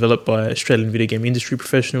created and developed by Australian video game industry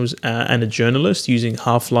professionals and a journalist using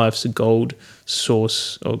Half-Life's Gold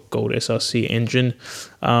Source or Gold SRC engine.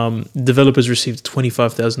 Developers received a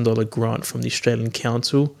 $25,000 grant from the Australian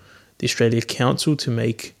Council to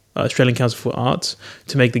make Australian Council for Arts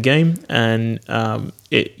to make the game, and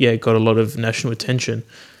it got a lot of national attention.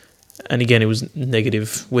 And again, it was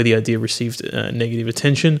negative, where the idea received negative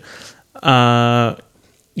attention.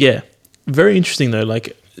 very interesting though.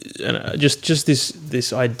 Like, just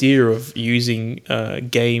this idea of using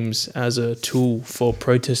games as a tool for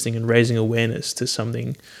protesting and raising awareness to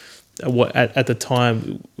something what at the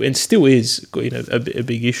time and still is, a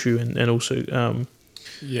big issue, and also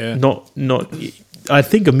not. I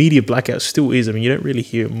think a media blackout still is. I mean, you don't really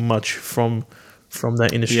hear much from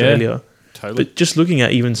that in Australia. Totally. But just looking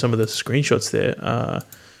at even some of the screenshots there,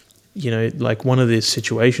 like one of the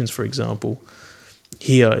situations, for example,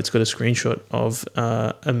 here it's got a screenshot of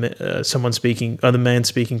someone speaking, other man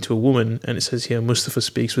speaking to a woman, and it says here, Mustafa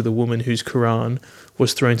speaks with a woman whose Quran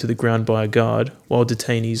was thrown to the ground by a guard while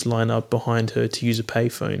detainees line up behind her to use a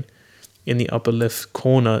payphone. In the upper left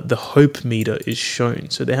corner, the hope meter is shown.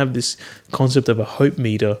 So they have this concept of a hope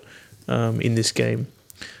meter in this game.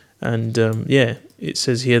 And it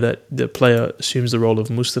says here that the player assumes the role of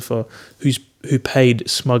Mustafa, who paid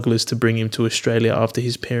smugglers to bring him to Australia after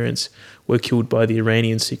his parents were killed by the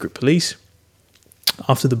Iranian secret police.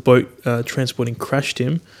 After the boat transporting crashed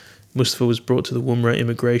him, Mustafa was brought to the Woomera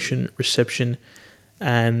Immigration Reception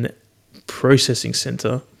and Processing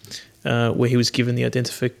Centre, where he was given the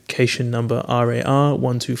identification number RAR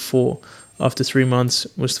 124. After 3 months,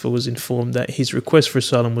 Mustafa was informed that his request for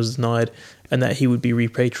asylum was denied and that he would be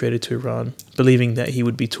repatriated to Iran. Believing that he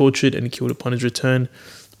would be tortured and killed upon his return,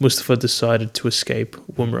 Mustafa decided to escape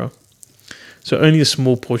Woomera. So only a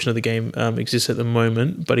small portion of the game exists at the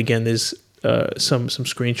moment, but again, there's some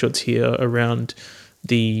screenshots here around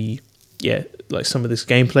some of this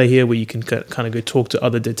gameplay here where you can kind of go talk to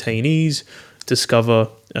other detainees, discover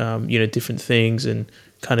different things, and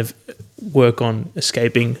kind of work on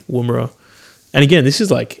escaping Woomera. And again, this is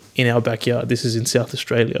like in our backyard. This is in South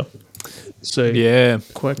Australia, so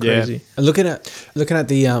quite crazy. And looking at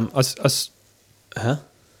the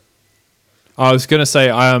I was gonna say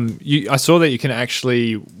I saw that you can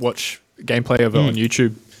actually watch gameplay of it on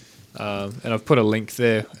YouTube, and I've put a link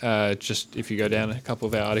there. Just if you go down a couple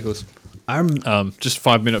of our articles, just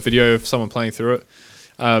 5-minute video of someone playing through it,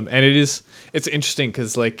 and it's interesting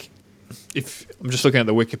because like if I'm just looking at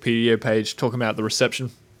the Wikipedia page talking about the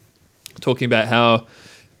reception. Talking about how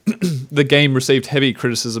the game received heavy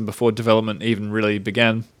criticism before development even really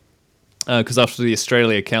began, because after the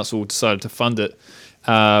Australia Council decided to fund it,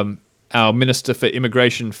 our Minister for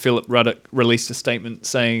Immigration, Philip Ruddock, released a statement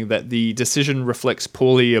saying that the decision reflects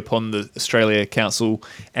poorly upon the Australia Council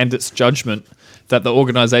and its judgment that the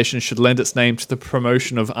organisation should lend its name to the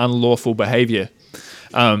promotion of unlawful behaviour.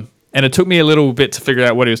 And it took me a little bit to figure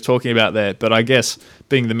out what he was talking about there, but I guess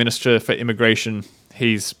being the Minister for Immigration,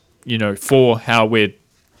 he's for how we're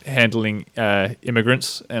handling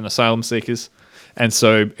immigrants and asylum seekers. And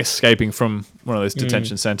so escaping from one of those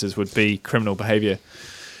detention centres would be criminal behaviour.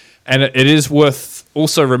 And it is worth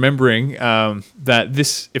also remembering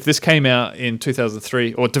that if this came out in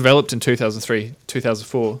 2003 or developed in 2003,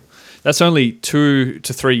 2004, that's only 2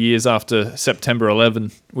 to 3 years after September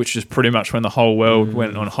 11, which is pretty much when the whole world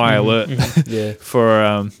went on high alert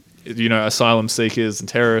for asylum seekers and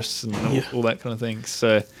terrorists and all that kind of thing.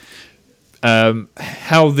 So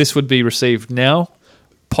how this would be received now,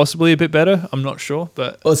 possibly a bit better. I'm not sure,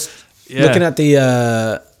 but looking at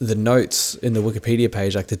the notes in the Wikipedia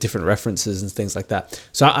page, like the different references and things like that.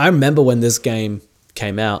 So I remember when this game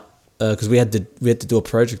came out because we had to do a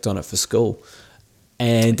project on it for school,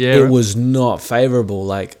 and it was not favorable.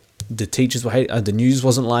 Like the teachers were hating, the news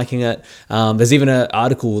wasn't liking it. There's even an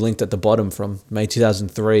article linked at the bottom from May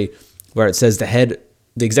 2003 where it says the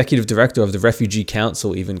executive director of the Refugee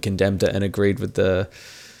Council even condemned it and agreed with the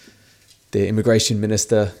immigration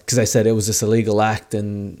minister because they said it was this illegal act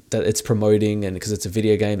and that it's promoting, and because it's a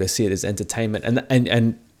video game, they see it as entertainment.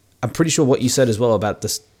 And I'm pretty sure what you said as well about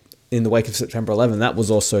this in the wake of September 11, that was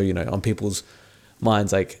also, on people's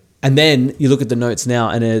minds. Like, and then you look at the notes now,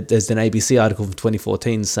 and there's an ABC article from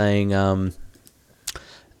 2014 saying, where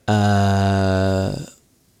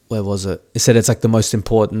was it? It said it's like the most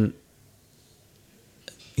important,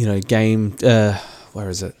 game. Where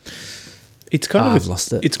is it? It's kind of I've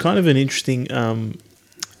lost it. It's kind of an interesting,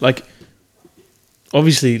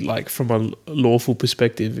 obviously, like from a lawful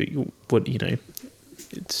perspective,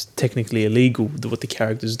 it's technically illegal what the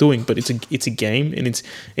character's doing, but it's a game, and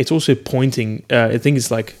it's also pointing. I think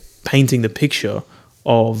it's like painting the picture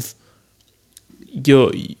of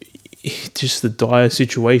just the dire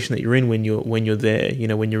situation that you're in when you're there.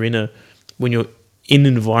 When you're in an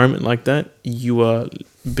environment like that, you are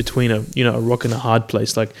between a rock and a hard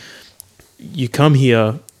place. Like, you come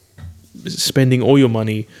here spending all your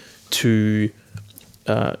money to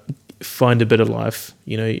find a better life.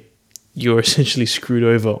 You're essentially screwed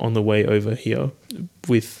over on the way over here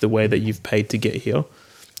with the way that you've paid to get here.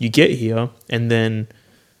 You get here, and then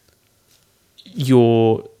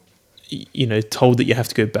you're, told that you have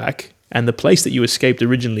to go back, and the place that you escaped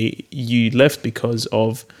originally, you left because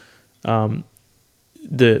of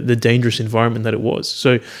the dangerous environment that it was.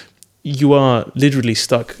 So you are literally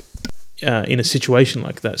stuck in a situation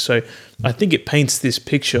like that. So I think it paints this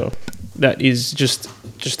picture that is just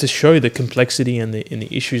to show the complexity and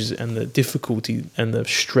the issues and the difficulty and the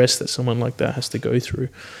stress that someone like that has to go through.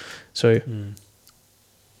 So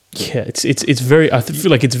yeah, it's very. I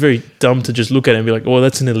feel like it's very dumb to just look at it and be like, "Oh,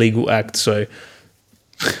 that's an illegal act." So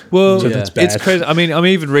well, Yeah. it's crazy. I mean, I'm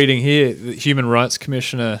even reading here the Human Rights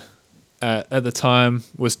Commissioner at the time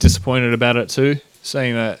was disappointed about it too,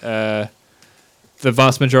 saying that the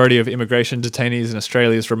vast majority of immigration detainees in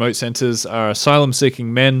Australia's remote centres are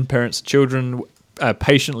asylum-seeking men, parents, children,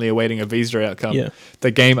 patiently awaiting a visa outcome. Yeah.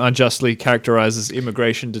 The game unjustly characterises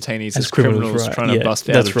immigration detainees as criminals right. trying to bust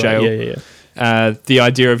out of right. jail. Yeah. The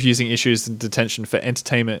idea of using issues in detention for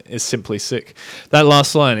entertainment is simply sick. That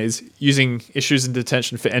last line is using issues in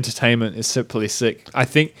detention for entertainment is simply sick. I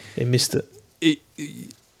think They missed it.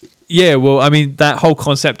 yeah, well, I mean, that whole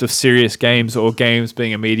concept of serious games or games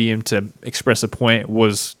being a medium to express a point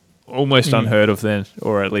was almost unheard of then,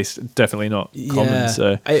 or at least definitely not common.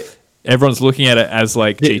 So everyone's looking at it as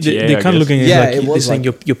like GTA. They're kind of looking at Yeah, it it like was saying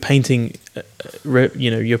like- you're painting,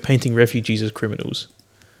 you're painting refugees as criminals.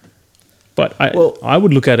 But I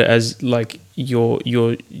would look at it as like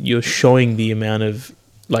you're showing the amount of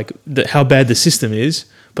like how bad the system is,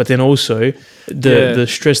 but then also the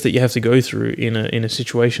stress that you have to go through in a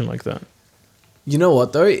situation like that. You know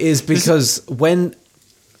what though, is because when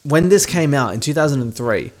this came out in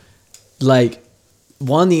 2003, like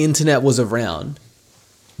the internet was around,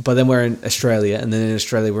 but then we're in Australia, and then in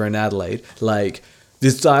Australia we're in Adelaide. Like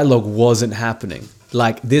this dialogue wasn't happening.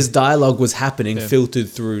 Like this dialogue was happening filtered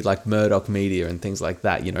through like Murdoch media and things like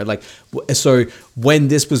that. Like so when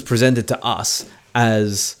this was presented to us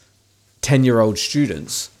as 10-year-old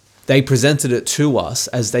students, they presented it to us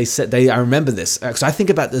as they said. I remember this because I think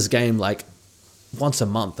about this game like once a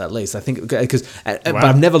month at least. I think because, but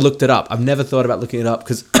I've never looked it up. I've never thought about looking it up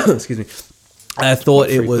because, excuse me, I thought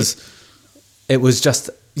it was just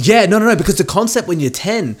no, because the concept when you're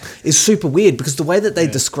 10 is super weird because the way that they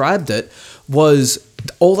described it was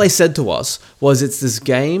all they said to us was it's this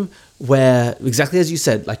game where exactly as you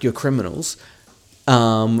said, like you're criminals.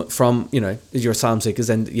 From you're asylum seekers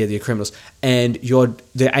and you're criminals, and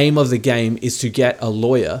the aim of the game is to get a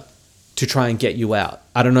lawyer to try and get you out.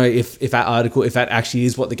 I don't know if that actually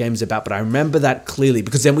is what the game is about, but I remember that clearly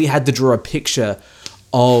because then we had to draw a picture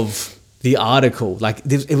of the article. Like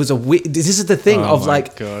it was this is the thing of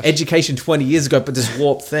like education 20 years ago, but this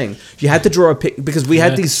warped thing. You had to draw a pic because we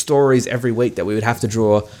had these stories every week that we would have to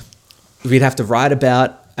draw. We'd have to write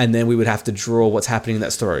about, and then we would have to draw what's happening in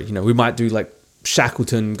that story. We might do like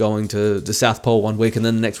Shackleton going to the South Pole one week, and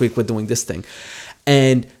then the next week we're doing this thing.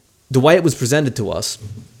 And the way it was presented to us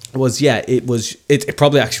was, it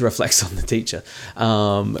probably actually reflects on the teacher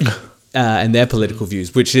and their political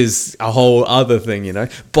views, which is a whole other thing,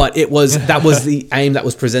 But that was the aim that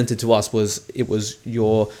was presented to us it was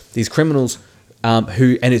these criminals and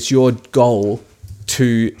it's your goal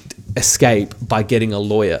to escape by getting a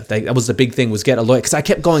lawyer. That was the big thing, was get a lawyer. Because I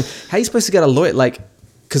kept going, how are you supposed to get a lawyer? Like,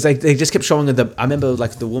 because they just kept showing I remember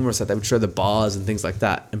like the woman said they would show the bars and things like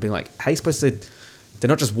that and being like, how are you supposed to, they're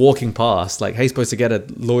not just walking past, like how are you supposed to get a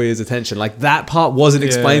lawyer's attention? Like that part wasn't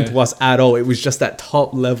explained to us at all. It was just that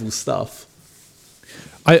top level stuff.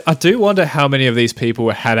 I do wonder how many of these people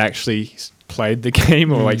had actually played the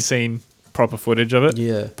game or like seen proper footage of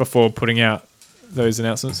it before putting out those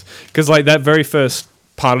announcements. Because like that very first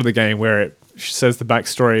part of the game where it says the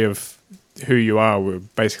backstory of who you are, where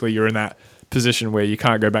basically you're in that position where you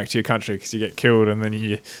can't go back to your country because you get killed and then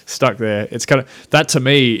you're stuck there. It's kind of that to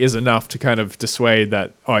me is enough to kind of dissuade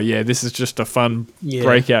that this is just a fun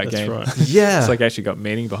breakout game. Right. It's like actually got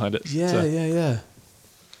meaning behind it. Yeah.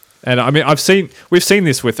 And I mean we've seen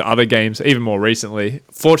this with other games even more recently.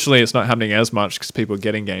 Fortunately it's not happening as much because people are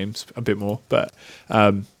getting games a bit more, but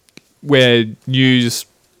where news,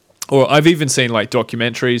 or I've even seen like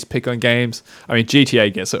documentaries pick on games. I mean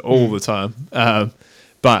GTA gets it all the time.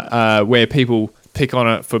 But where people pick on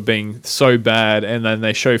it for being so bad, and then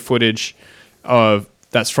they show footage of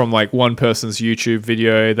that's from like one person's YouTube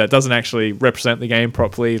video that doesn't actually represent the game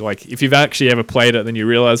properly. Like if you've actually ever played it, then you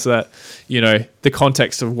realize that the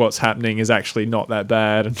context of what's happening is actually not that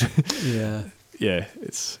bad. And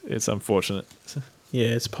it's unfortunate. Yeah,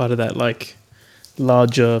 it's part of that like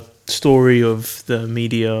larger story of the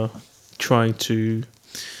media trying to,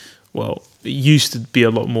 it used to be a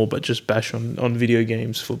lot more, but just bash on video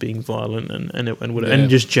games for being violent and whatever, and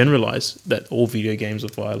just generalize that all video games are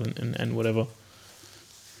violent and whatever.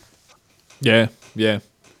 Yeah, yeah.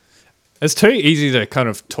 It's too easy to kind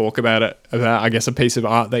of talk about it, about, I guess, a piece of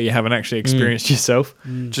art that you haven't actually experienced yourself.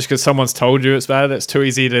 Just because someone's told you it's bad, it's too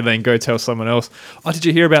easy to then go tell someone else, oh, did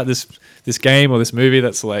you hear about this game or this movie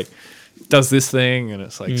that's like, does this thing, and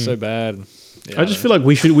it's like so bad. And, yeah, I just feel like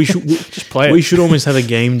we should just play it. we should almost have a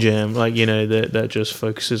game jam, like, you know, that just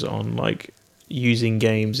focuses on like using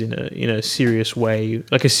games in a serious way,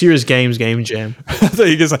 like a serious game jam. I thought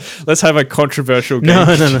you guys like, let's have a controversial game. No.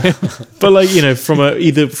 But like, you know,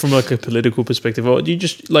 either from like a political perspective, or you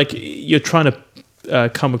just like you're trying to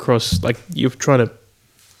come across, like you're trying to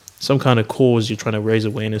some kind of cause you're trying to raise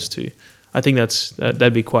awareness to. I think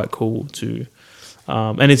that'd be quite cool to,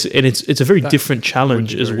 and it's a very different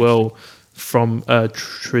challenge as well from a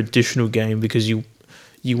traditional game, because you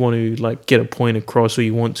want to like get a point across, or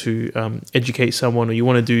you want to educate someone, or you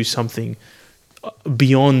want to do something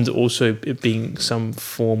beyond also it being some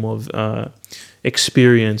form of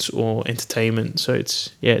experience or entertainment. So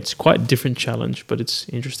it's quite a different challenge, but it's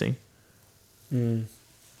interesting.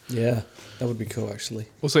 Yeah, that would be cool actually.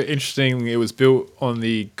 Also interesting, it was built on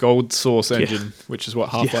the Gold Source engine, which is what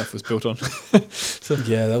Half-Life was built on.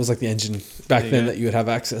 Yeah, that was like the engine back then that you would have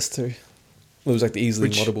access to. It was like the easily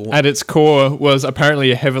moddable one. At its core was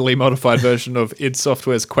apparently a heavily modified version of id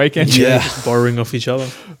Software's Quake engine. Yeah. Just borrowing off each other.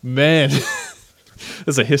 Man,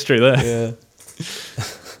 there's a history there. Yeah.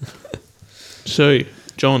 So,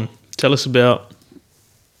 John, tell us about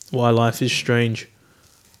why life is strange.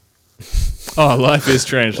 Oh, life is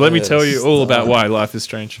strange. Let me tell you all about why life is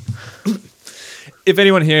strange. If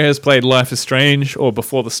anyone here has played Life is Strange or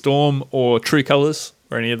Before the Storm or True Colors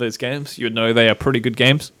or any of those games, you would know they are pretty good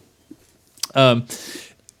games.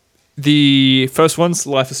 The first ones,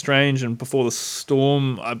 Life is Strange and Before the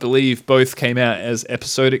Storm, I believe both came out as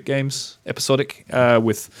episodic games.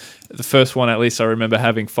 With the first one, at least I remember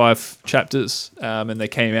having 5 chapters, and they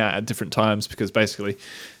came out at different times because basically,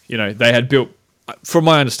 you know, they had built, from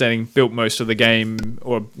my understanding, built most of the game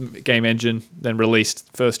or game engine, then released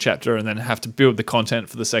first chapter, and then have to build the content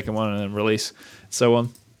for the second one and then release, so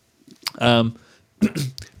on.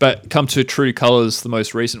 But come to True Colors, the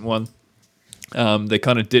most recent one, they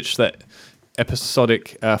kind of ditched that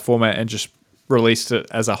episodic format and just released it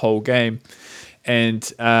as a whole game. And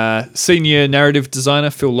senior narrative designer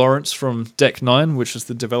Phil Lawrence from Deck 9, which is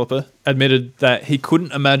the developer, admitted that he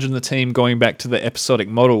couldn't imagine the team going back to the episodic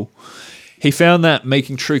model. He found that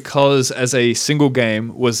making True Colors as a single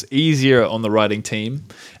game was easier on the writing team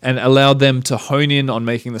and allowed them to hone in on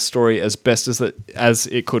making the story as best as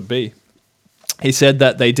it could be. He said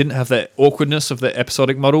that they didn't have that awkwardness of the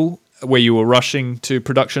episodic model where you were rushing to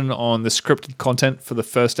production on the scripted content for the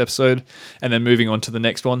first episode and then moving on to the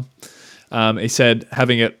next one. He said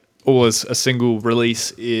having it all as a single release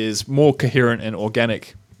is more coherent and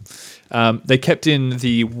organic. They kept in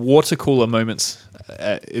the water cooler moments,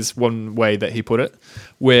 is one way that he put it,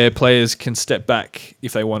 where players can step back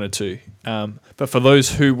if they wanted to. But for those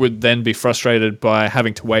who would then be frustrated by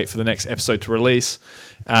having to wait for the next episode to release,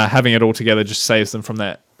 having it all together just saves them from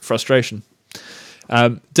that frustration.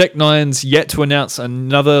 Deck 9's yet to announce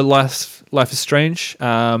another Life is Strange,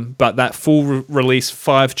 but that full release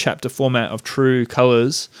 5-chapter format of True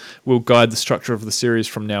Colors will guide the structure of the series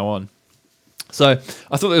from now on. So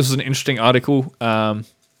I thought this was an interesting article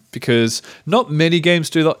because not many games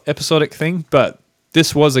do the episodic thing, but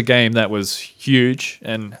this was a game that was huge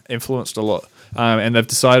and influenced a lot. And they've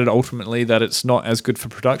decided ultimately that it's not as good for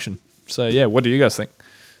production. So yeah, what do you guys think?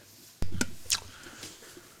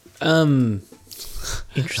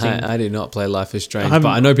 Interesting. I do not play Life is Strange, but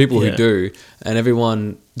I know people who do, and the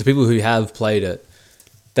people who have played it,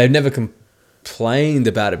 they've never complained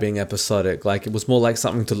about it being episodic. Like, it was more like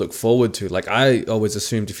something to look forward to. Like, I always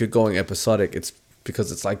assumed if you're going episodic, it's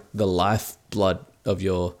because it's like the lifeblood of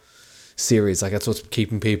your series. Like, that's what's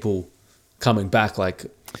keeping people coming back. Like,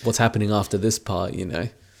 what's happening after this part, you know?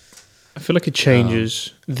 I feel like it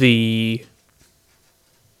changes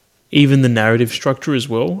even the narrative structure as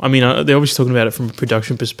well. I mean, they're obviously talking about it from a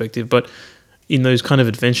production perspective, but in those kind of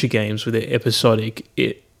adventure games where they're episodic,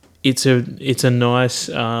 it's a nice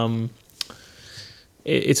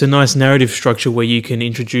narrative structure where you can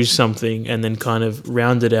introduce something and then kind of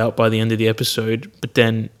round it out by the end of the episode, but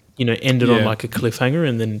then, you know, end it on like a cliffhanger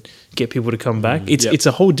and then get people to come back. It's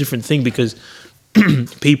a whole different thing because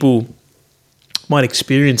people might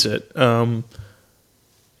experience it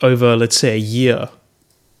over, let's say, a year.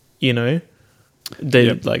 You know,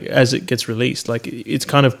 like as it gets released, like it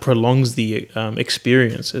kind of prolongs the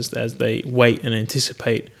experience as they wait and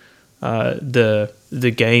anticipate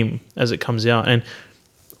the game as it comes out. And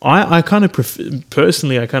I kind of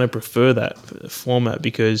prefer that format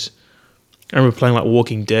because I remember playing like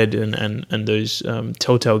Walking Dead and those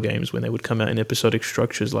Telltale games when they would come out in episodic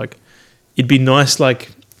structures. Like, it'd be nice,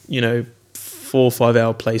 like, 4 or 5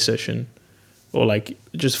 hour play session, or like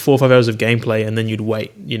just 4 or 5 hours of gameplay, and then you'd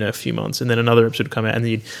wait, a few months, and then another episode would come out, and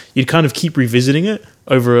then you'd kind of keep revisiting it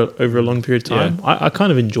over a long period of time. Yeah. I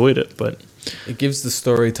kind of enjoyed it, but It gives the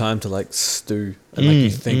story time to like stew and like you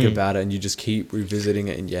think about it, and you just keep revisiting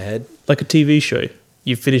it in your head. like a TV show,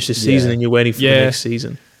 you finish the season Yeah. and you're waiting for the next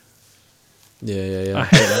season. Yeah. I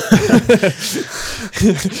hate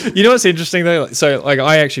that. You know what's interesting though? So like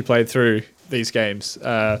I actually played through these games,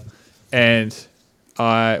 and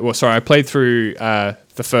I played through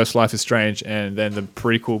the first Life is Strange and then the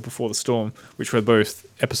prequel Before the Storm, which were both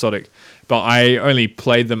episodic. But I only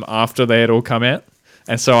played them after they had all come out,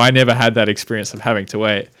 and so I never had that experience of having to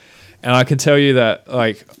wait. And I can tell you that,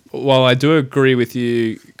 like, while I do agree with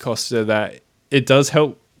you, Costa, that it does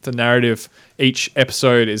help the narrative. Each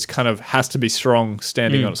episode has to be strong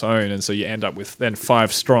standing on its own, and so you end up with then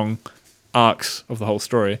 5 strong arcs of the whole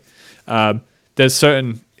story. There's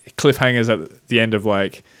certain cliffhangers at the end of,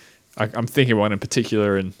 like, I'm thinking one in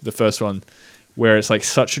particular in the first one where it's like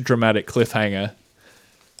such a dramatic cliffhanger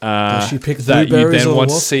Does she pick that you blueberries then or want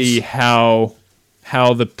to waffles? see how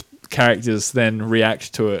the characters then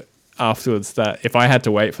react to it afterwards. That if I had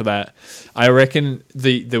to wait for that, I reckon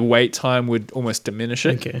the wait time would almost diminish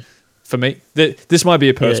it. Okay. For me, this might be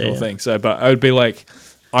a personal Yeah. thing. So, but I would be like,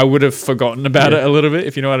 I would have forgotten about it a little bit,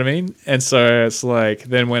 if you know what I mean. And so it's like,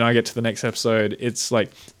 then when I get to the next episode, it's like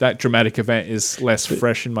that dramatic event is less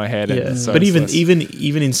fresh in my head. Yeah, And so but it's even less-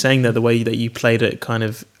 even in saying that, the way that you played it, kind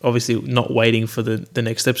of obviously not waiting for the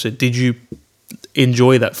next episode, did you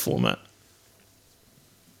enjoy that format?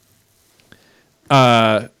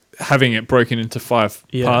 having it broken into 5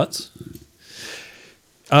 Yeah. parts.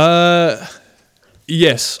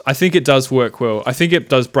 Yes, I think it does work well. I think it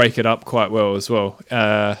does break it up quite well as well.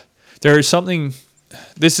 There is something.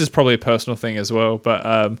 This is probably a personal thing as well, but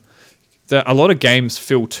a lot of games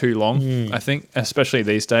feel too long. I think, especially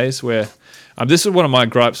these days, where this is one of my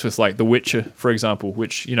gripes with, like, The Witcher, for example,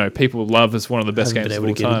 which people love as one of the best Haven't games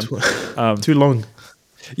been of able all to get time. into it. Too long.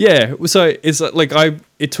 Yeah, so it's like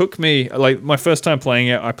it took me, like, my first time playing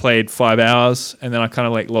it, I played 5 hours, and then I kind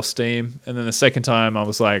of like lost steam, and then the second time I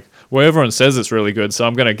was like, well, everyone says it's really good, so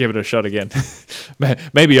I'm gonna give it a shot again.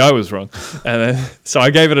 Maybe I was wrong, and then so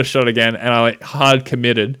I gave it a shot again, and I like hard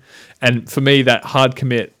committed, and for me that hard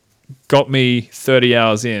commit got me 30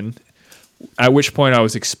 hours in. At which point I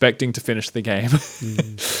was expecting to finish the game.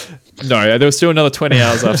 No, there was still another 20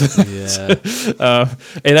 hours after. Yeah.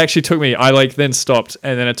 It actually took me, I like then stopped,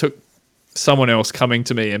 and then it took someone else coming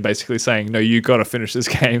to me and basically saying, no, you got to finish this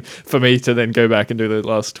game for me to then go back and do the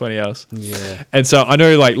last 20 hours. Yeah. And so I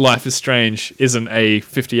know, like, Life is Strange isn't a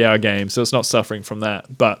 50-hour game, so it's not suffering from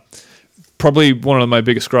that. But probably one of my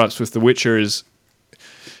biggest gripes with The Witcher is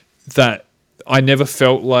that I never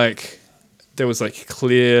felt like there was, like,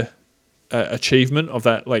 clear achievement of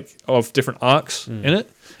that, like, of different arcs in it.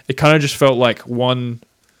 It kind of just felt like one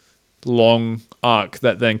long arc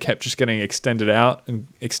that then kept just getting extended out,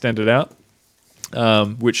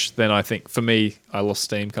 which then I think for me I lost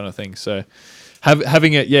steam, kind of thing. So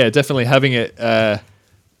having it, definitely having it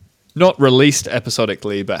not released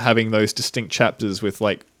episodically, but having those distinct chapters with,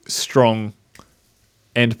 like, strong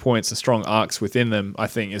endpoints and strong arcs within them, I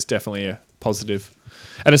think is definitely a positive.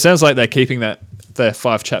 And it sounds like they're keeping their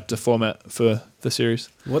 5-chapter format for the series.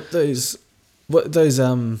 Also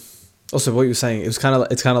what you were saying, it's kind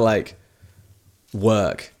of like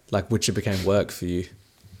work, like Witcher became work for you.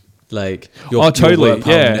 Like your totally, work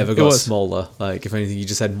pile yeah, never it got was. smaller. Like if anything, you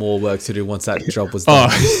just had more work to do once that job was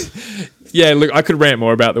done. Yeah, look, I could rant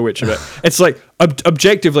more about The Witcher, but it's like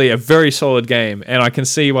objectively a very solid game, and I can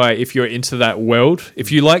see why, if you're into that world,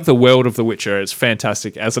 if you like the world of The Witcher, it's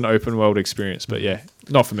fantastic as an open world experience. But yeah,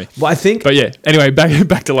 not for me. Well, I think. But yeah, anyway,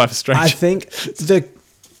 back to Life is Strange. I think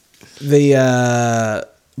the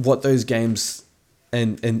what those games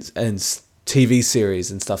and TV series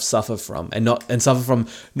and stuff suffer from, and suffer from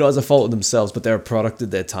not as a fault of themselves, but they're a product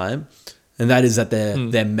of their time, and that is that they're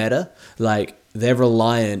meta. Like, they're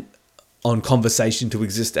reliant on conversation to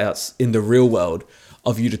exist out in the real world,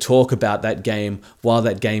 of you to talk about that game while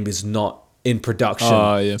that game is not in production.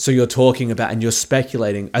 Yeah. So you're talking about and you're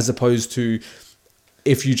speculating, as opposed to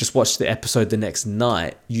if you just watch the episode the next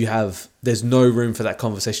night, there's no room for that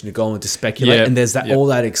conversation to go on to speculate. Yeah. And there's that Yep. all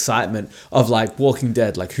that excitement of, like, Walking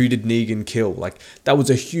Dead, like, who did Negan kill? Like, that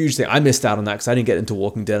was a huge thing. I missed out on that because I didn't get into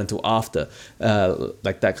Walking Dead until after,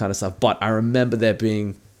 like, that kind of stuff. But I remember there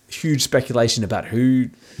being huge speculation about who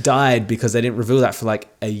died because they didn't reveal that for like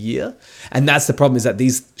a year. And that's the problem, is that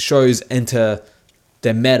these shows enter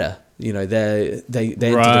their meta. You know, they enter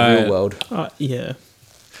the Right. real world. Yeah.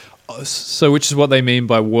 So, which is what they mean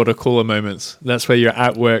by water cooler moments. That's where you're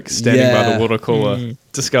at work, standing by Yeah. the water cooler,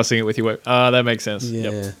 discussing it with your work. That makes sense.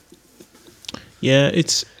 Yeah. Yep.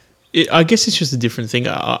 Yeah, I guess it's just a different thing.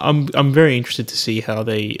 I'm very interested to see how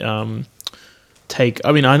they take.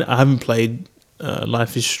 I mean, I haven't played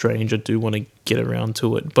Life is Strange. I do want to get around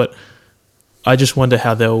to it, but I just wonder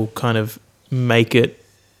how they'll kind of make it.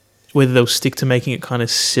 Whether they'll stick to making it kind of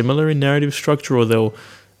similar in narrative structure, or they'll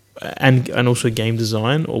and also game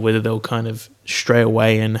design, or whether they'll kind of stray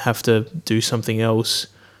away and have to do something else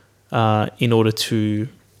in order to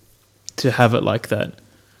have it like that.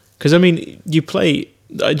 Because I mean, you play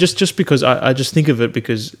just because I just think of it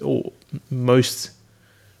because most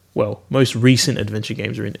recent adventure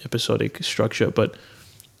games are in episodic structure. But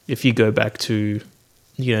if you go back to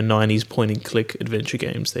 90s point and click adventure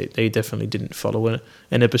games, they definitely didn't follow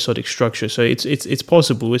an episodic structure. So it's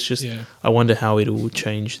possible. It's just I wonder how it will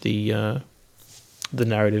change the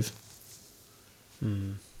narrative.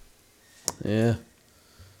 Yeah.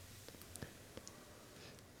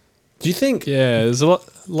 Do you think? Yeah, there's a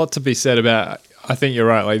lot to be said about. I think you're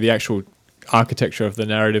right. Like the actual architecture of the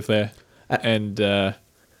narrative there, and that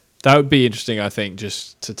would be interesting. I think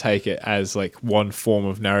just to take it as like one form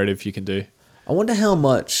of narrative you can do. I wonder how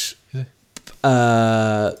much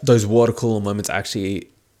those water cooler moments actually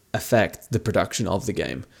affect the production of the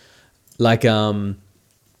game. Like,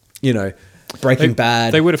 Breaking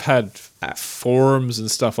Bad. They would have had forums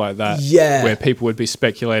and stuff like that. Yeah. Where people would be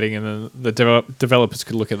speculating and then the developers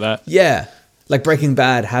could look at that. Yeah. Like Breaking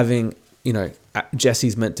Bad having,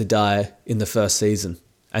 Jesse's meant to die in the first season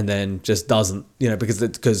and then just doesn't,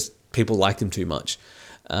 because people liked him too much.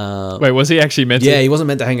 Wait, was he actually meant to? Yeah, he wasn't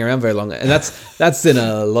meant to hang around very long. And that's in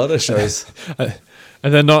a lot of shows.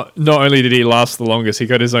 And then not only did he last the longest, he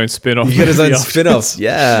got his own spin-off. He got his own movie spin-offs.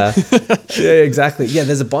 Yeah. Yeah, exactly. Yeah,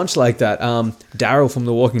 there's a bunch like that. Daryl from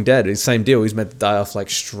The Walking Dead, it's the same deal. He's meant to die off like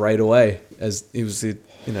straight away as he was the,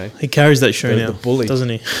 He carries that show now, the bully. doesn't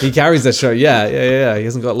he? He carries that show. Yeah. He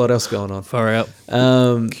hasn't got a lot else going on. Far out.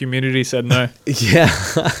 Community said no. Yeah.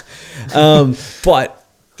 But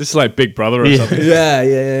This is like Big Brother or something.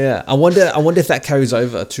 Yeah. I wonder if that carries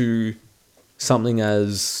over to something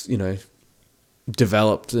as,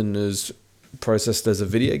 developed and as processed as a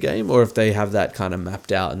video game, or if they have that kind of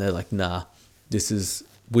mapped out and they're like, nah,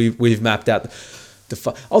 we've mapped out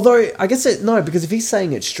although I guess because if he's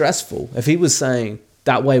saying it's stressful, if he was saying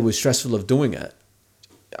that way was stressful of doing it,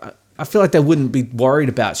 I feel like they wouldn't be worried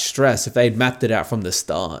about stress if they'd mapped it out from the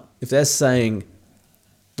start. If they're saying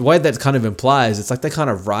the way that kind of implies, it's like they kind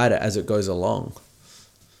of write it as it goes along.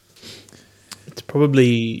 It's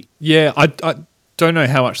probably... Yeah, I don't know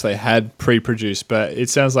how much they had pre-produced, but it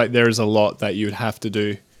sounds like there is a lot that you would have to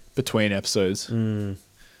do between episodes.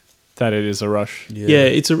 That it is a rush. Yeah,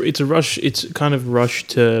 it's a rush. It's kind of rush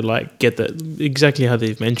to like get that exactly how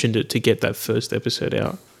they've mentioned it, to get that first episode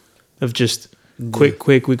out of just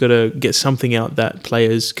quick. We got to get something out that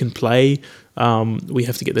players can play. We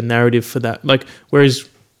have to get the narrative for that. Like, whereas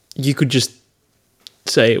you could just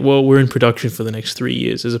say, well, we're in production for the next 3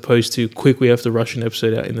 years, as opposed to we have to rush an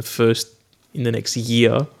episode out in the next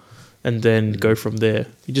year, and then go from there.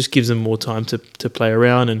 It just gives them more time to play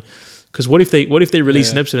around. And because what if they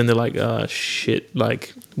release an episode and they're like, shit,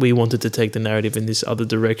 like we wanted to take the narrative in this other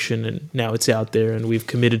direction, and now it's out there and we've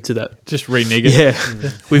committed to that. Just renege it.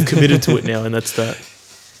 Yeah, we've committed to it now, and that's that.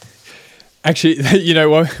 Actually,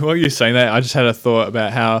 while you're saying that, I just had a thought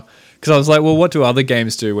about how, because I was like, well, what do other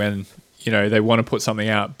games do when they want to put something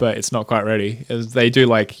out but it's not quite ready? As they do,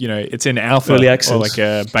 like, it's in alpha early access, or like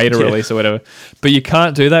a beta release or whatever. But you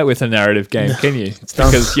can't do that with a narrative game, can you? It's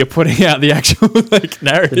because you're putting out the actual like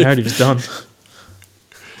narrative. The narrative's done.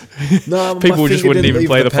 No, People just wouldn't even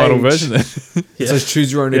play the final version then. It says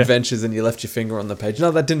choose your own adventures and you left your finger on the page. No,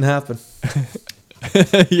 that didn't happen.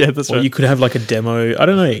 Yeah, that's Or right. you could have like a demo. I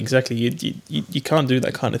don't know exactly. You can't do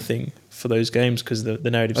that kind of thing for those games because the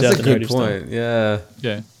narrative's That's out. a The good narrative's point. done.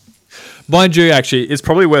 Yeah. Mind you, actually, it's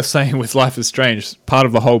probably worth saying with Life is Strange, part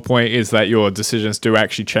of the whole point is that your decisions do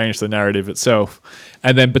actually change the narrative itself.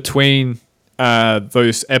 And then between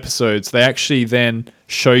those episodes, they actually then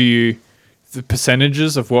show you the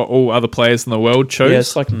percentages of what all other players in the world chose. Yeah,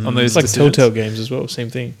 it's like on those it's like decisions. Telltale games as well. Same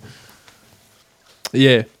thing.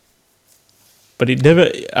 Yeah. But it never.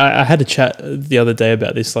 I had a chat the other day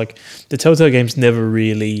about this. Like, the Telltale games never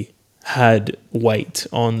really had weight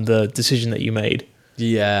on the decision that you made.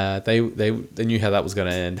 Yeah, they knew how that was going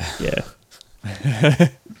to end. Yeah.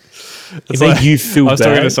 It's It made you feel I was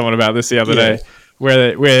talking to bad. someone about this the other day.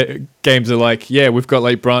 where games are like, yeah, we've got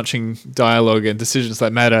like branching dialogue and decisions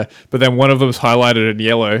that matter, but then one of them's highlighted in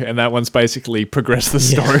yellow, and that one's basically progressed the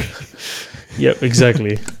story. Yep,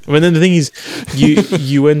 exactly. I mean, then the thing is,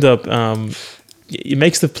 you end up it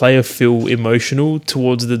makes the player feel emotional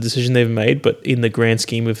towards the decision they've made, but in the grand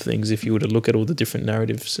scheme of things, if you were to look at all the different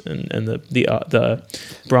narratives and the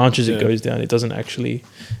branches it goes down, it doesn't actually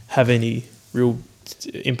have any real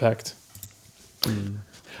impact.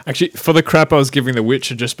 Actually, for the crap I was giving The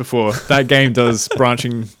Witcher just before, that game does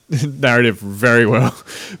branching narrative very well.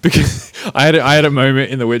 Because I had a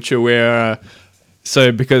moment in The Witcher where,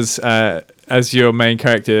 because as your main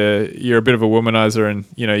character, you're a bit of a womanizer, and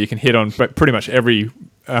you can hit on pretty much every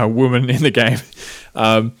woman in the game.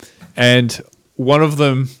 And one of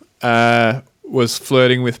them was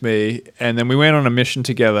flirting with me, and then we went on a mission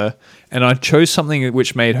together, and I chose something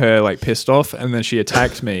which made her like pissed off, and then she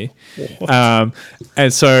attacked me.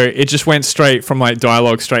 And so it just went straight from like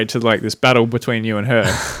dialogue straight to like this battle between you and her.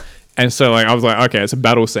 And so like I was like, okay, it's a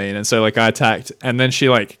battle scene, and so like I attacked, and then she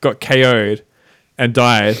like got KO'd and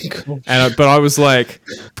died. And but I was like,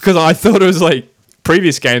 because I thought it was like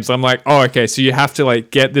previous games, I'm like, oh, okay, so you have to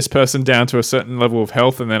like get this person down to a certain level of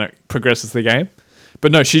health, and then it progresses the game.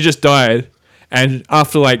 But no, she just died. And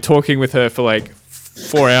after like talking with her for like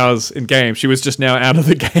 4 hours in game, she was just now out of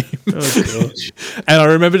the game. Oh gosh. And I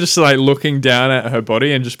remember just like looking down at her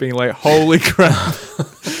body and just being like, holy crap.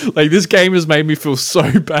 Like this game has made me feel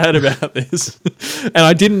so bad about this. And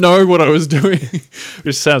I didn't know what I was doing,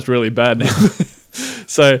 which sounds really bad now.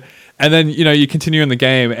 So, and then, you continue in the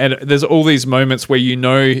game, and there's all these moments where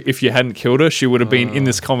if you hadn't killed her, she would have been in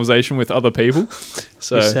this conversation with other people.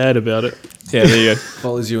 So You're sad about it. Yeah, there you go.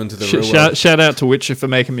 Follows you into the real world. Shout out to Witcher for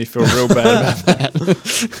making me feel real bad about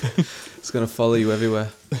that. It's going to follow you everywhere.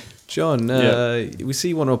 John, we see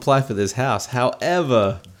you want to apply for this house.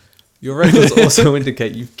 However, your records also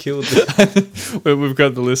indicate you've killed We've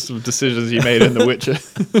got the list of decisions you made in The Witcher.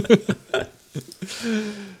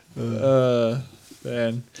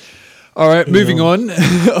 Man. All right, moving on.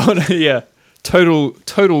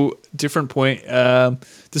 Total different point.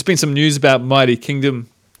 There's been some news about Mighty Kingdom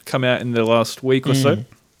come out in the last week or so.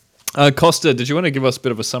 Costa, did you want to give us a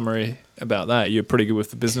bit of a summary about that? You're pretty good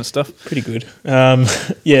with the business stuff. Pretty good.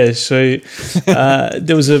 So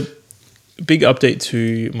there was a big update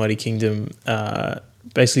to Mighty Kingdom,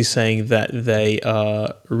 basically saying that they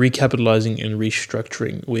are recapitalizing and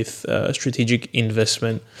restructuring with strategic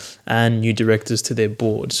investment and new directors to their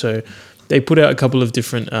board. So they put out a couple of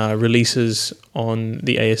different releases on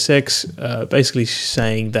the ASX, basically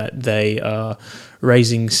saying that they are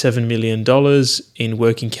raising $7 million in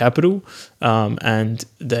working capital. And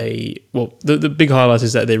the big highlight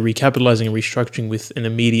is that they're recapitalizing and restructuring with an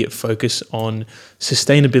immediate focus on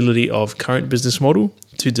sustainability of current business model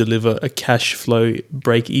to deliver a cash flow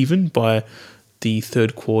break even by the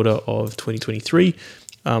third quarter of 2023.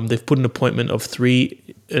 They've put an appointment of 3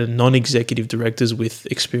 non-executive directors with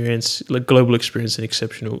experience, like global experience and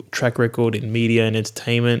exceptional track record in media and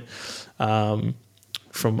entertainment from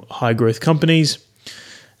high growth companies.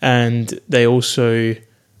 And they also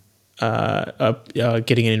are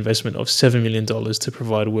getting an investment of $7 million to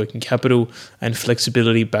provide working capital and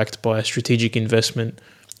flexibility backed by a strategic investment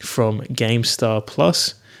from GameStar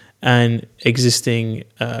Plus and existing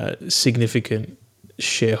significant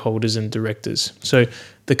shareholders and directors. So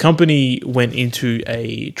the company went into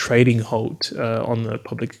a trading halt on the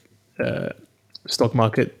public stock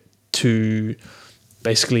market to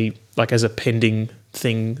basically like as a pending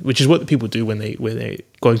thing, which is what people do when they're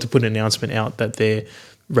going to put an announcement out that they're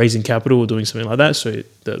raising capital or doing something like that, so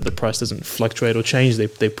the price doesn't fluctuate or change. They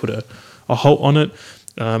put a halt on it,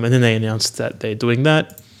 and then they announced that they're doing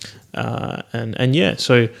that,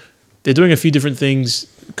 so they're doing a few different things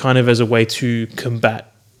kind of as a way to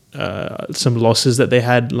combat some losses that they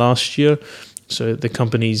had last year. So the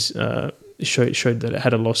companies showed that it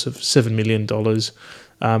had a loss of $7 million,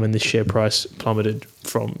 and the share price plummeted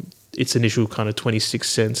from its initial kind of 26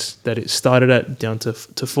 cents that it started at down to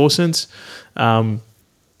 4 cents. So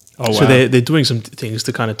they're doing some things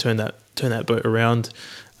to kind of turn that boat around.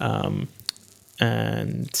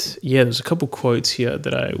 There's a couple quotes here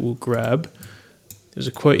that I will grab. There's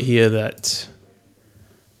a quote here that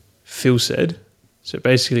Phil said. So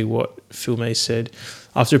basically what Phil May said,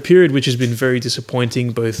 after a period which has been very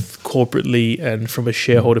disappointing both corporately and from a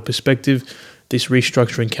shareholder perspective, this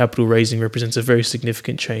restructuring capital raising represents a very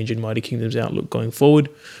significant change in Mighty Kingdom's outlook going forward.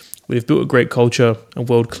 We have built a great culture, a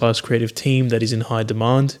world-class creative team that is in high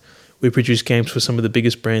demand. We produce games for some of the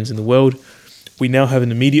biggest brands in the world. We now have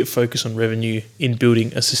an immediate focus on revenue in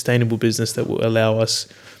building a sustainable business that will allow us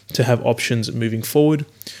to have options moving forward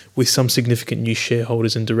with some significant new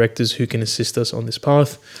shareholders and directors who can assist us on this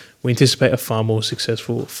path. We anticipate a far more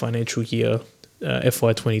successful financial year,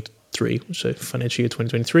 FY23, so financial year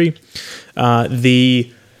 2023.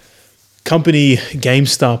 The company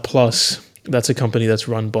GameStar Plus, that's a company that's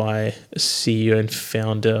run by CEO and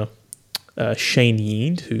founder Shane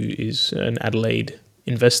Yeend, who is an Adelaide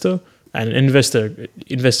investor and an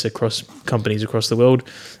investor across companies across the world.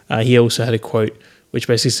 He also had a quote which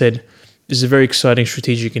basically said, "This is a very exciting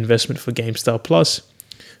strategic investment for GameStar Plus.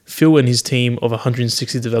 Phil and his team of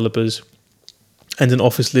 160 developers and an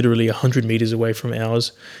office literally 100 meters away from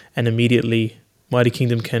ours, and immediately Mighty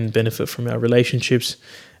Kingdom can benefit from our relationships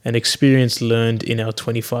and experience learned in our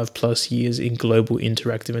 25 plus years in global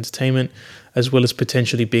interactive entertainment, as well as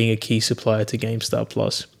potentially being a key supplier to GameStar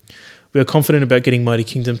Plus. We are confident about getting Mighty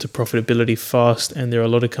Kingdom to profitability fast, and there are a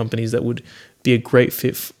lot of companies that would be a great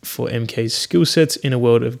fit for MK's skill sets in a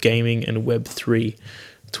world of gaming and Web3.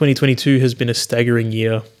 2022 has been a staggering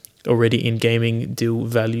year already in gaming deal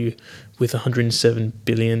value with 107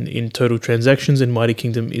 billion in total transactions, and Mighty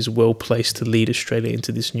Kingdom is well placed to lead Australia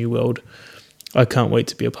into this new world. I can't wait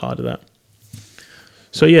to be a part of that."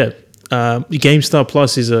 So yeah, GameStar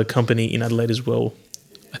Plus is a company in Adelaide as well.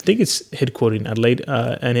 I think it's headquartered in Adelaide,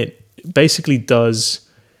 and it basically does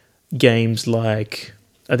games like,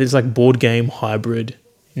 I think it's like board game hybrid.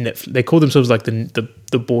 They call themselves like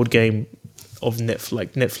the board game of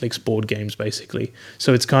Netflix board games, basically.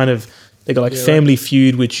 So it's kind of, they got like Family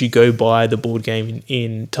Feud, which you go buy the board game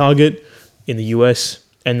in Target in the US,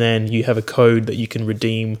 and then you have a code that you can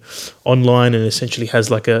redeem online, and essentially has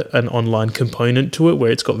like an online component to it where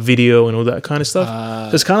it's got video and all that kind of stuff.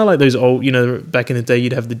 So it's kind of like those old, back in the day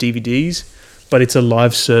you'd have the DVDs, but it's a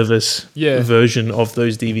live service version of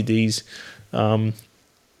those DVDs. Right.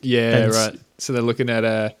 So they're looking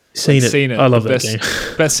at Seen it. I love that game.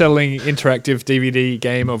 Best-selling interactive DVD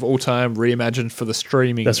game of all time, reimagined for the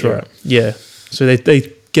streaming. That's right. Yeah. So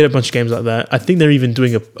they get a bunch of games like that. I think they're even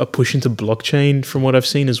doing a push into blockchain from what I've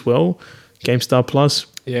seen as well. GameStar Plus.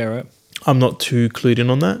 Yeah, right. I'm not too clued in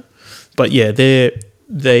on that, but yeah,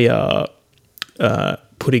 they are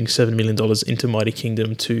putting $7 million into Mighty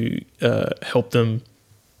Kingdom to help them,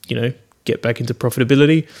 get back into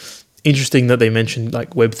profitability. Interesting that they mentioned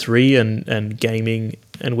like Web3 and gaming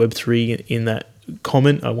and Web3 in that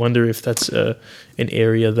comment. I wonder if that's an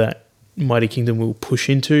area that Mighty Kingdom will push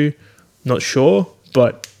into. Not sure,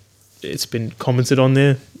 but it's been commented on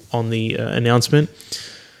there on the announcement.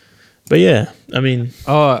 But yeah, I mean...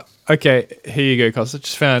 Oh, okay. Here you go, Cos. I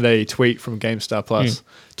just found a tweet from GameStar Plus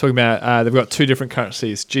talking about they've got two different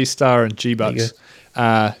currencies, G-Star and G-Bucks.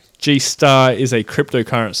 G-Star is a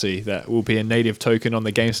cryptocurrency that will be a native token on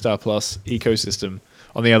the GameStar Plus ecosystem.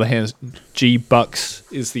 On the other hand, G-Bucks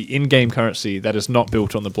is the in-game currency that is not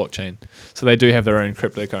built on the blockchain. So they do have their own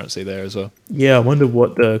cryptocurrency there as well. Yeah, I wonder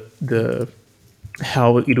what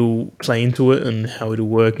how it'll play into it and how it'll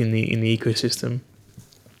work in the ecosystem.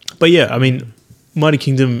 But yeah, I mean, Mighty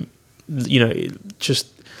Kingdom, it's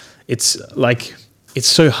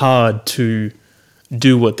so hard to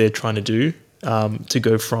do what they're trying to do. To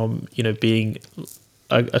go from being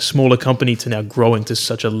a smaller company to now growing to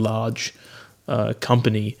such a large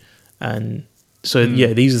company, and so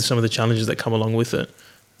these are some of the challenges that come along with it.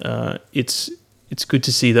 It's good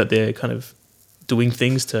to see that they're kind of doing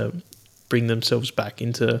things to bring themselves back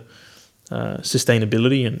into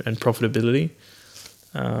sustainability and profitability.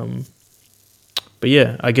 But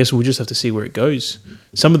yeah, I guess we'll just have to see where it goes.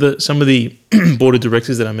 Some of the board of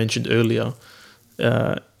directors that I mentioned earlier.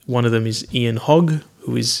 One of them is Ian Hogg,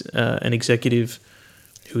 who is an executive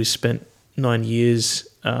who has spent 9 years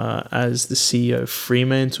as the CEO of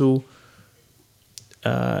Fremantle,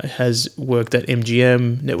 has worked at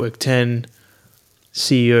MGM, Network 10,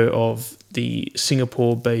 CEO of the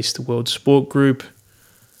Singapore-based World Sport Group.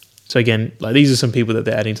 So again, like these are some people that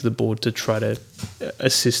they're adding to the board to try to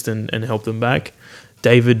assist and help them back.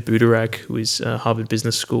 David Buderak, who is a Harvard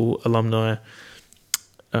Business School alumni.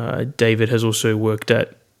 David has also worked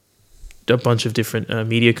at a bunch of different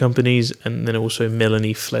media companies, and then also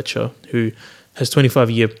Melanie Fletcher, who has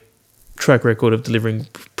 25-year track record of delivering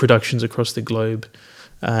productions across the globe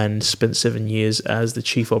and spent 7 years as the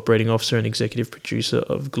chief operating officer and executive producer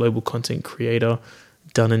of global content creator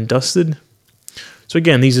Dun and Dusted. So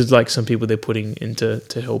again, these are like some people they're putting into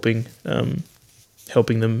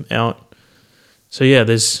helping them out. So yeah,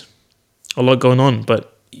 there's a lot going on,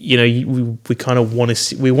 but we kind of want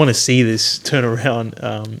to see this turn around.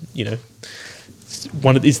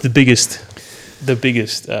 It's the biggest the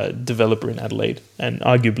biggest developer in Adelaide, and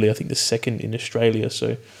arguably I think the second in Australia.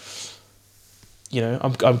 So,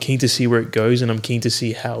 I'm keen to see where it goes, and I'm keen to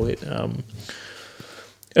see how it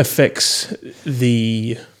affects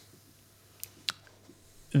the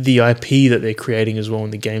IP that they're creating as well,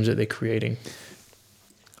 and the games that they're creating.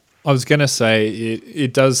 I was going to say,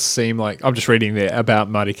 it does seem like, I'm just reading there about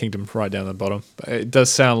Mighty Kingdom right down the bottom, but it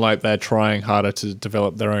does sound like they're trying harder to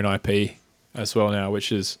develop their own IP as well now,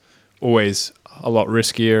 which is always a lot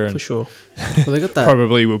riskier and For sure. Well, they got that.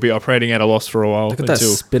 probably will be operating at a loss for a while They got that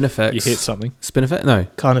until Spinifex. you hit something. Spinifex? No,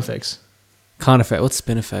 Carnifex. Carnifex. What's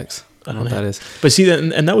Spinifex? I don't know what know. that is. But see,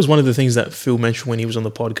 and that was one of the things that Phil mentioned when he was on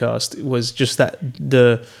the podcast, was just that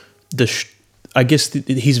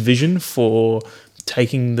his vision for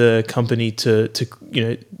taking the company to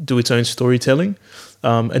do its own storytelling,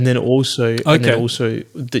 and then also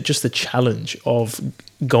just the challenge of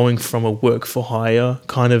going from a work for hire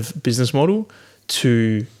kind of business model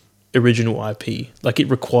to original IP. Like, it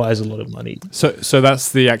requires a lot of money. So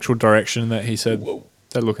that's the actual direction that he said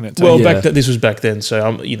they're looking at. Well, Yeah. this was back then,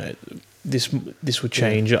 so this would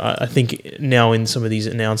change. I think now in some of these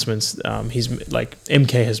announcements,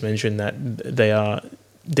 MK has mentioned that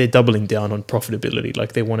they're doubling down on profitability.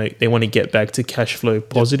 Like, they want to get back to cash flow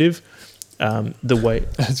positive. The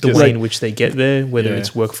way in which they get there, whether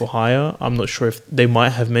it's work for hire, I'm not sure if they might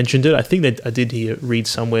have mentioned it. I think that I did read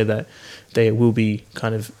somewhere that they will be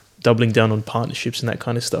kind of doubling down on partnerships and that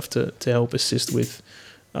kind of stuff to help assist with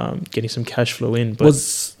getting some cash flow in. But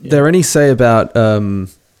Was there any say about Conan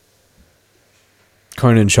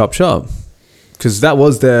Chop Chop? Because that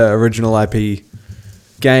was their original IP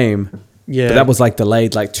game. yeah, But that was like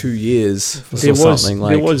delayed like 2 years or there something.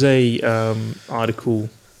 Like, there was a article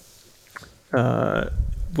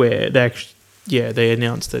where they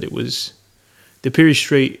announced that it was the Perry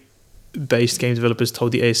Street based game developers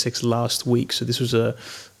told the ASX last week. So this was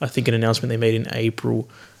I think an announcement they made in April,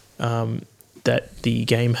 that the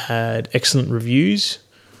game had excellent reviews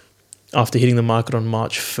after hitting the market on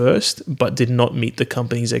March 1st, but did not meet the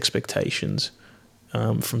company's expectations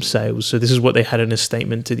from sales. So this is what they had in a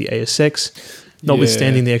statement to the ASX.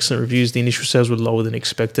 Notwithstanding the excellent reviews, the initial sales were lower than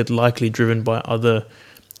expected, likely driven by other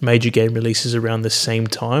major game releases around the same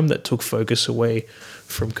time that took focus away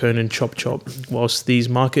from Conan Chop Chop. Whilst these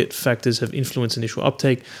market factors have influenced initial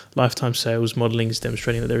uptake, lifetime sales modelling is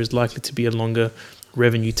demonstrating that there is likely to be a longer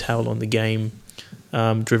revenue tail on the game,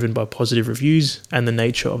 driven by positive reviews and the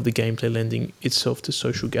nature of the gameplay lending itself to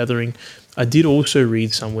social gathering. I did also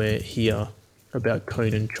read somewhere here about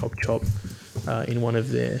Conan Chop Chop in one of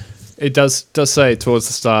their... It does say towards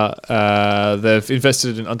the start they've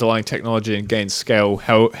invested in underlying technology and gained scale.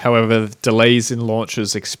 However, delays in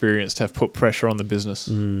launches experienced have put pressure on the business.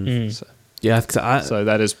 So, yeah, 'cause so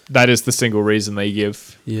that is the single reason they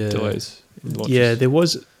give delays in launches. Yeah, there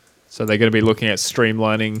was... So they're going to be looking at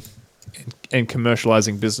streamlining and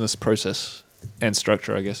commercializing business process and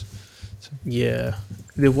structure, I guess. Yeah,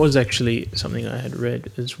 there was actually something I had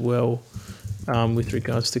read as well with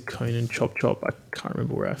regards to Conan Chop Chop. I can't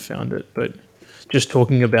remember where I found it, but just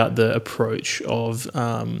talking about the approach of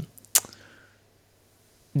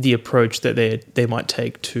that they might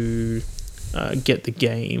take to get the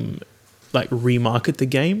game, like remarket the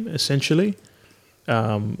game essentially,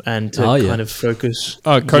 and to kind of focus.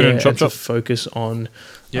 Conan Chop Chop. To focus on.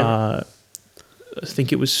 I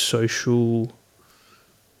think it was social.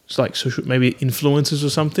 It's like social, maybe influencers or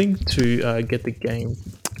something to get the game.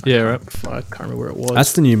 Yeah, right. I can't remember where it was.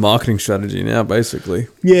 that's the new marketing strategy now, basically.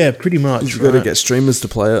 Yeah, pretty much. You've got to get streamers to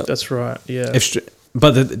play it. That's right. Yeah.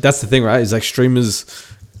 That's the thing, right? Is like streamers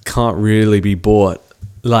can't really be bought.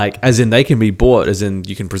 Like, as in they can be bought, as in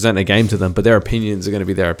you can present a game to them, but their opinions are going to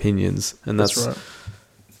be their opinions, and that's right.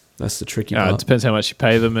 That's the tricky It part. depends how much you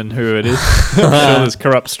pay them and who it is. I'm sure there's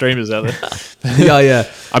corrupt streamers out there. yeah.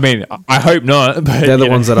 I mean, I hope not. But They're the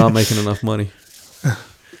ones that aren't making enough money.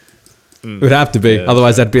 It would have to be. Yeah,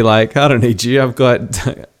 Otherwise, I'd be like, I don't need you. I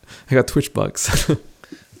got Twitch bucks.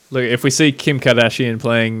 Look, if we see Kim Kardashian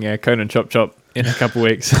playing Conan Chop Chop in a couple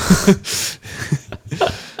weeks,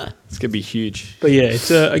 it's gonna be huge. But yeah,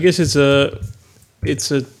 I guess it's a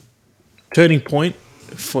turning point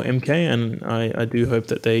for MK, and I do hope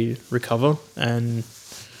that they recover. And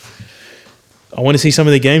I want to see some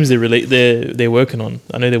of the games they're working on.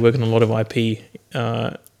 I know they're working on a lot of IP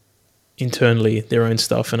internally, their own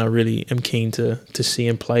stuff, and I really am keen to see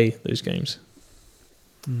and play those games.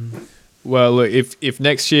 Well, look, if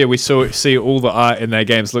next year we see all the art in their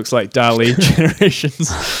games looks like DALL-E generations,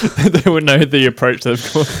 they would know the approach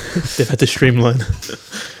they've got. They've had to streamline.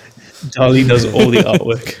 DALL-E does all the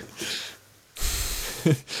artwork.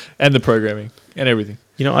 And the programming. and everything.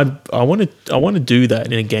 You know, I want to do that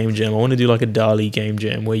in a game jam. I want to do like a DALL-E game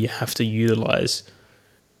jam where you have to utilize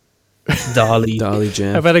DALL-E. DALL-E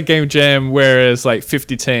jam. I've had a game jam where it's like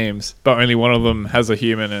 50 teams, but only one of them has a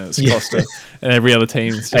human and it's Costa, and every other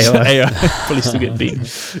team's just AI. Probably still get beaten.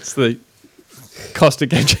 It's the Costa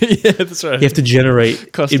game jam. Yeah, that's right. You have to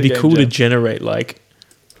generate. Costa It'd be game cool to jam. generate like.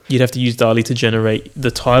 You'd have to use DALL-E to generate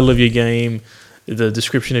the title of your game, the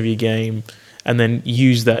description of your game, and then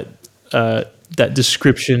use that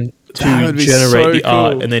description to That would be generate so the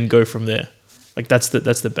art, cool. and then go from there. Like that's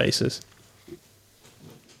the basis.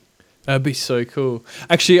 That'd be so cool.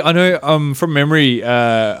 Actually, I know from memory,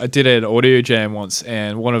 I did an audio jam once,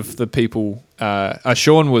 and one of the people,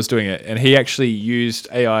 Sean, was doing it, and he actually used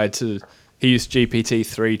AI he used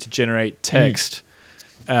GPT-3 to generate text,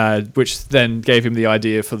 which then gave him the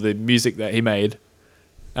idea for the music that he made.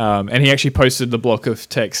 And he actually posted the block of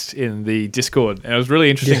text in the Discord, and it was really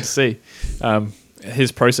interesting to see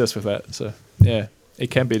his process with that. So yeah, it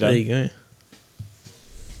can be done. There you go.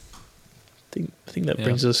 I think that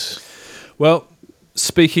brings us. Well,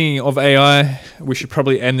 speaking of AI, we should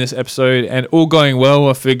probably end this episode. And all going well,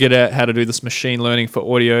 I figured out how to do this machine learning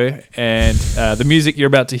for audio. And the music you're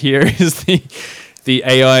about to hear is the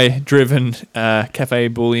AI-driven Cafe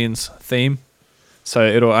Booleans theme. So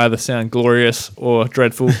it'll either sound glorious or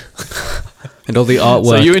dreadful. And all the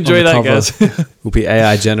artwork. So you enjoy on the that, cover guys. will be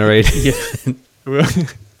AI generated. Yeah.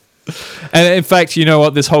 And in fact, you know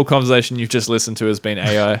what? This whole conversation you've just listened to has been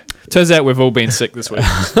AI. Turns out we've all been sick this week.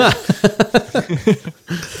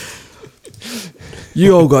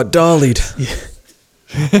 You all got DALL-E'd.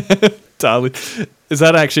 Darling. Is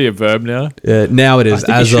that actually a verb now? Now it is, I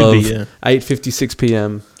think it as should of be, yeah. 8:56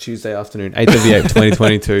 p.m. Tuesday afternoon, 8th of the 8th,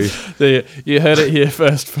 2022. There, you heard it here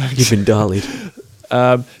first, folks. You've been DALL-E'd.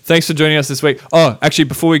 Thanks for joining us this week. Oh, actually,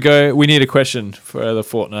 before we go, we need a question for the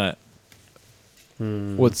fortnight.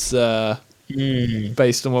 What's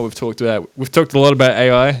based on what we've talked about? We've talked a lot about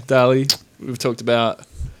AI, DALL-E. We've talked about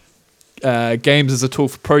games as a tool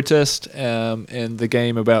for protest, and the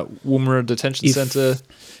game about Woomera Detention Center,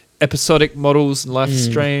 episodic models, and Life is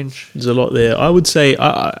Strange. There's a lot there. I would say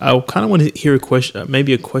I kind of want to hear a question,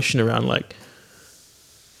 maybe a question around like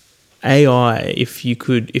AI. If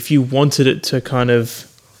you wanted it to kind of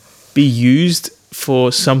be used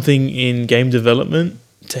for something in game development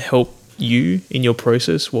to help you in your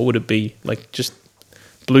process, what would it be? Like just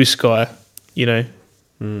blue sky, you know,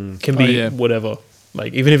 can be whatever.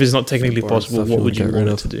 Like even if it's not technically boring possible, stuff what you would you would get want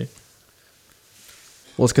rid it to do?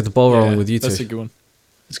 Well, let's get the ball rolling with you two. That's a good one.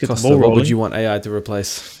 Let's get Costa, the ball rolling. what would you want AI to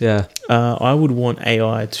replace? Yeah. I would want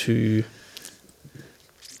AI to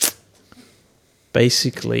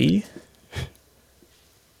basically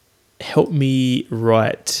help me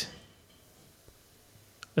write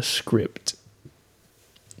a script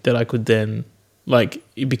that I could then, like,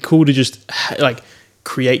 it'd be cool to just like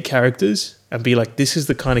create characters and be like, this is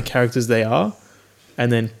the kind of characters they are,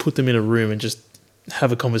 and then put them in a room and just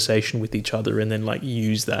have a conversation with each other, and then like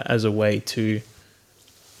use that as a way to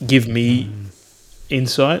give me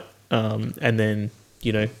insight, and then,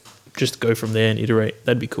 you know, just go from there and iterate.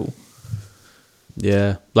 That'd be cool.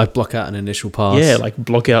 Yeah. Like block out an initial pass. Yeah, like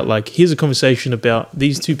block out, like, here's a conversation about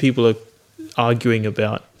these two people are arguing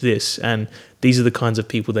about this, and these are the kinds of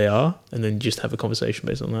people they are, and then just have a conversation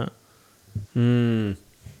based on that.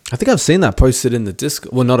 I think I've seen that posted in the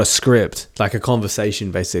Discord. Well, not a script, like a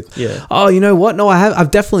conversation, basically. Yeah. Oh, you know what? No,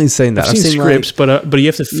 I've definitely seen that. I've seen scripts, but you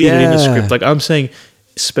have to feed it in a Yeah. script. Like I'm saying,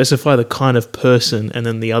 specify the kind of person, and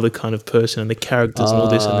then the other kind of person, and the characters, and all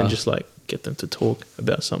this, and then just like get them to talk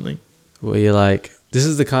about something. Where you're like, this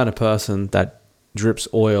is the kind of person that drips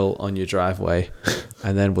oil on your driveway,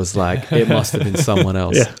 and then was like, it must have been someone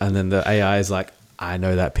else. Yeah. And then the AI is like, I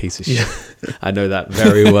know that piece of shit. I know that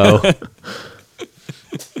very well.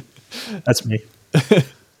 That's me.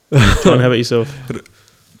 John, how about yourself?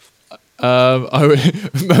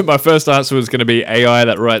 My first answer was going to be AI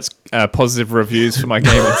that writes positive reviews for my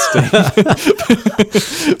game on Steam.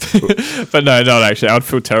 But no, not actually. I would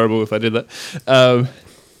feel terrible if I did that.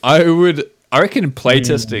 I reckon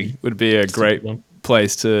playtesting would be a great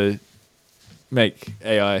place to make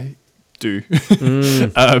AI do.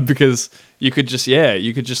 Because you could just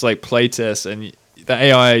like playtest, and the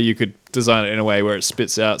AI, you could design it in a way where it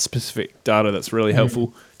spits out specific data that's really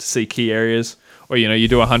helpful to see key areas. Or, you know, you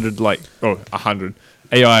do 100.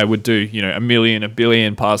 AI would do, you know, 1 million, 1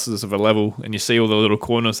 billion passes of a level, and you see all the little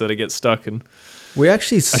corners that it gets stuck in. We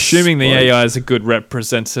actually Assuming the AI is a good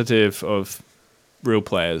representative of real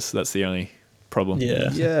players, that's the only problem.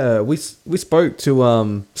 Yeah, we spoke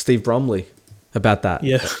to Steve Bromley about that.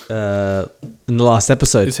 Yeah. In the last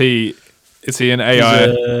episode. Is he Is he an He's AI?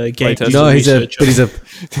 a game playtester? user No, he's a. researcher. But he's a.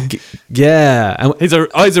 Yeah. And, He's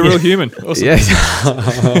a real human. Awesome. yeah.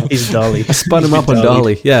 He's Dali. I spun him up on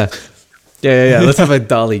Dali. Dali. Yeah. Let's have a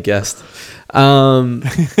Dali guest.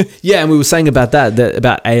 Yeah, and we were saying about that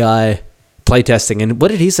about AI playtesting. And what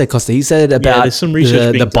did he say, Costa? He said about there's some research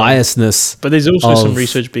the being done. biasness. But there's also some of-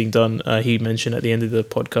 research being done. He mentioned at the end of the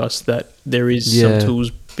podcast that there is Yeah. some tools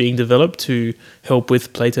being developed to help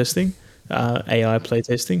with playtesting, AI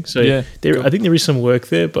playtesting. So Yeah, I think there is some work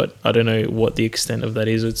there, but I don't know what the extent of that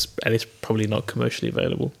is. It's probably not commercially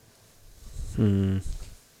available.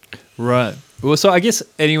 Right. Well, so I guess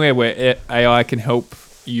anywhere where AI can help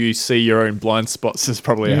you see your own blind spots is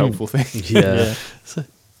probably a helpful thing. Yeah.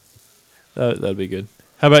 That'd be good.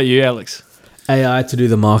 How about you, Alex? AI to do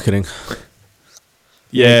the marketing,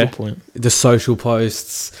 Yeah. Good point. the social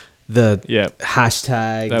posts, the Yeah.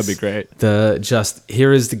 hashtags. That'd be great. The just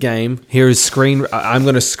here is the game. Here is screen. I'm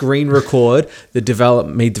going to screen record the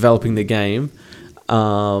developing the game.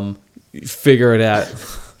 Figure it out.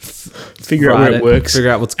 Figure out where write it works.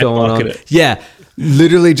 Figure out what's and going market on. it. Yeah,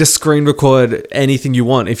 literally just screen record anything you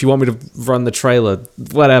want. If you want me to run the trailer,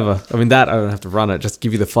 whatever. I mean, that I don't have to run it. Just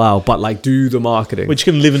give you the file, but like do the marketing. Which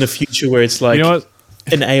can live in a future where it's like You know what?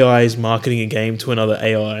 an AI is marketing a game to another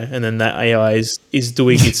AI, and then that AI is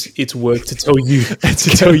doing its work to tell you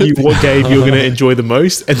what game you're going to enjoy the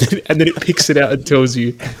most, and then it picks it out and tells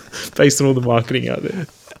you based on all the marketing out there.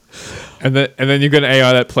 And then you've got an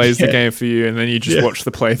AI that plays the Yeah. game for you, and then you just Yeah. watch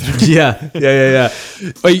the playthrough. yeah.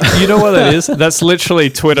 But you know what that is? That's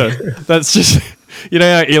literally Twitter. That's just, you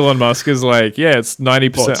know how Elon Musk is like, yeah, it's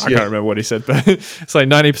 90%. Bots, I yeah. can't remember what he said, but it's like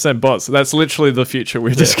 90% bots. That's literally the future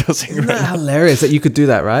we're discussing Isn't right that now. hilarious that you could do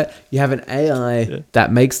that, right? You have an AI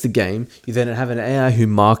that makes the game. You then have an AI who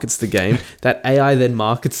markets the game. That AI then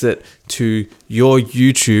markets it to your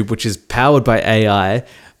YouTube, which is powered by AI,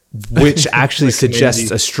 which actually Recommends suggests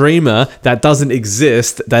you. a streamer that doesn't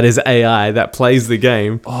exist that is AI that plays the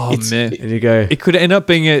game. Oh, man. And you go, It could end up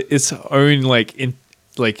being its own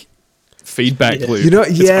feedback Yeah. loop. You know,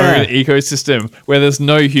 its yeah. own ecosystem where there's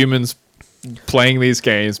no humans playing these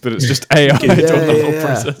games, but it's just AI doing the whole yeah.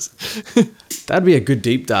 process. that'd be a good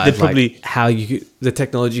deep dive. They'd probably- like how the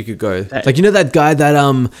technology could go. Like, you know that guy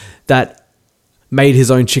that made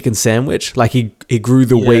his own chicken sandwich? Like he grew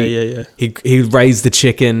the wheat. Yeah. He raised the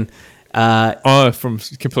chicken. From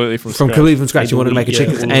completely from scratch. Completely from scratch. Made You the wanted to make a wheat,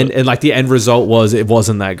 chicken, yeah. and like the end result was it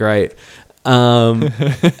wasn't that great.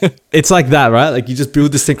 It's like that, right? Like you just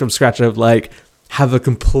build this thing from scratch of like have a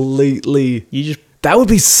completely. You just That would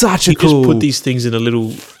be such a you cool. just put these things in a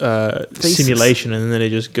little simulation, and then it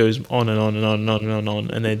just goes on and on and on and on and on and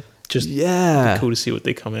on, and then just yeah, cool to see what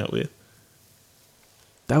they come out with.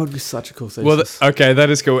 that would be such a cool thing. Well, okay, that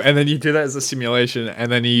is cool. And then you do that as a simulation, and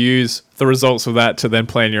then you use the results of that to then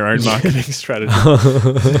plan your own marketing strategy.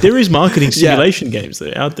 There is marketing Yeah. simulation games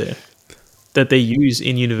that are out there that they use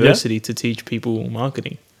in university to teach people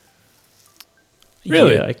marketing.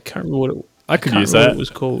 Really? Yeah, I can't remember what I could can't use remember that. what it was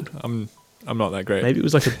called. I'm not that great. Maybe it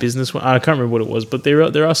was like a business one. I can't remember what it was, but there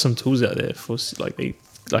are some tools out there for like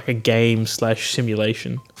a game /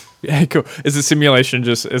 simulation. Yeah, cool. Is a simulation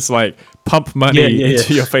just it's like pump money Yeah.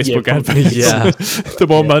 into your Facebook Yeah, ad pump- page? yeah. The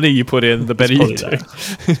more money you put in, the better It's you probably do.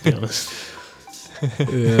 that, to be honest.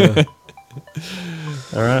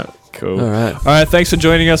 Yeah. All right. Cool. All right. All right. Thanks for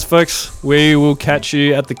joining us, folks. We will catch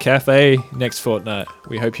you at the cafe next fortnight.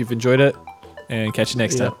 We hope you've enjoyed it, and catch you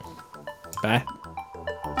next Yeah. time. Bye.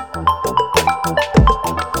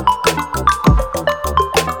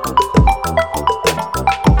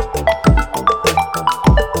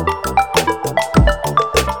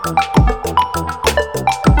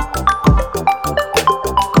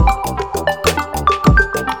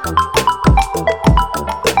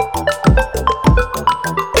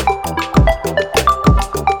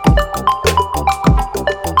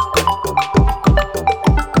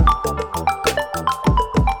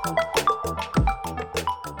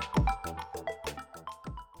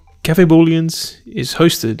 Cafe Booleans is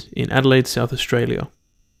hosted in Adelaide, South Australia.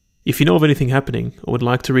 If you know of anything happening or would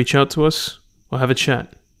like to reach out to us or have a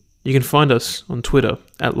chat, you can find us on Twitter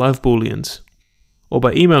at LiveBooleans or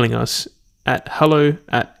by emailing us at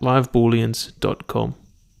hello@livebooleans.com.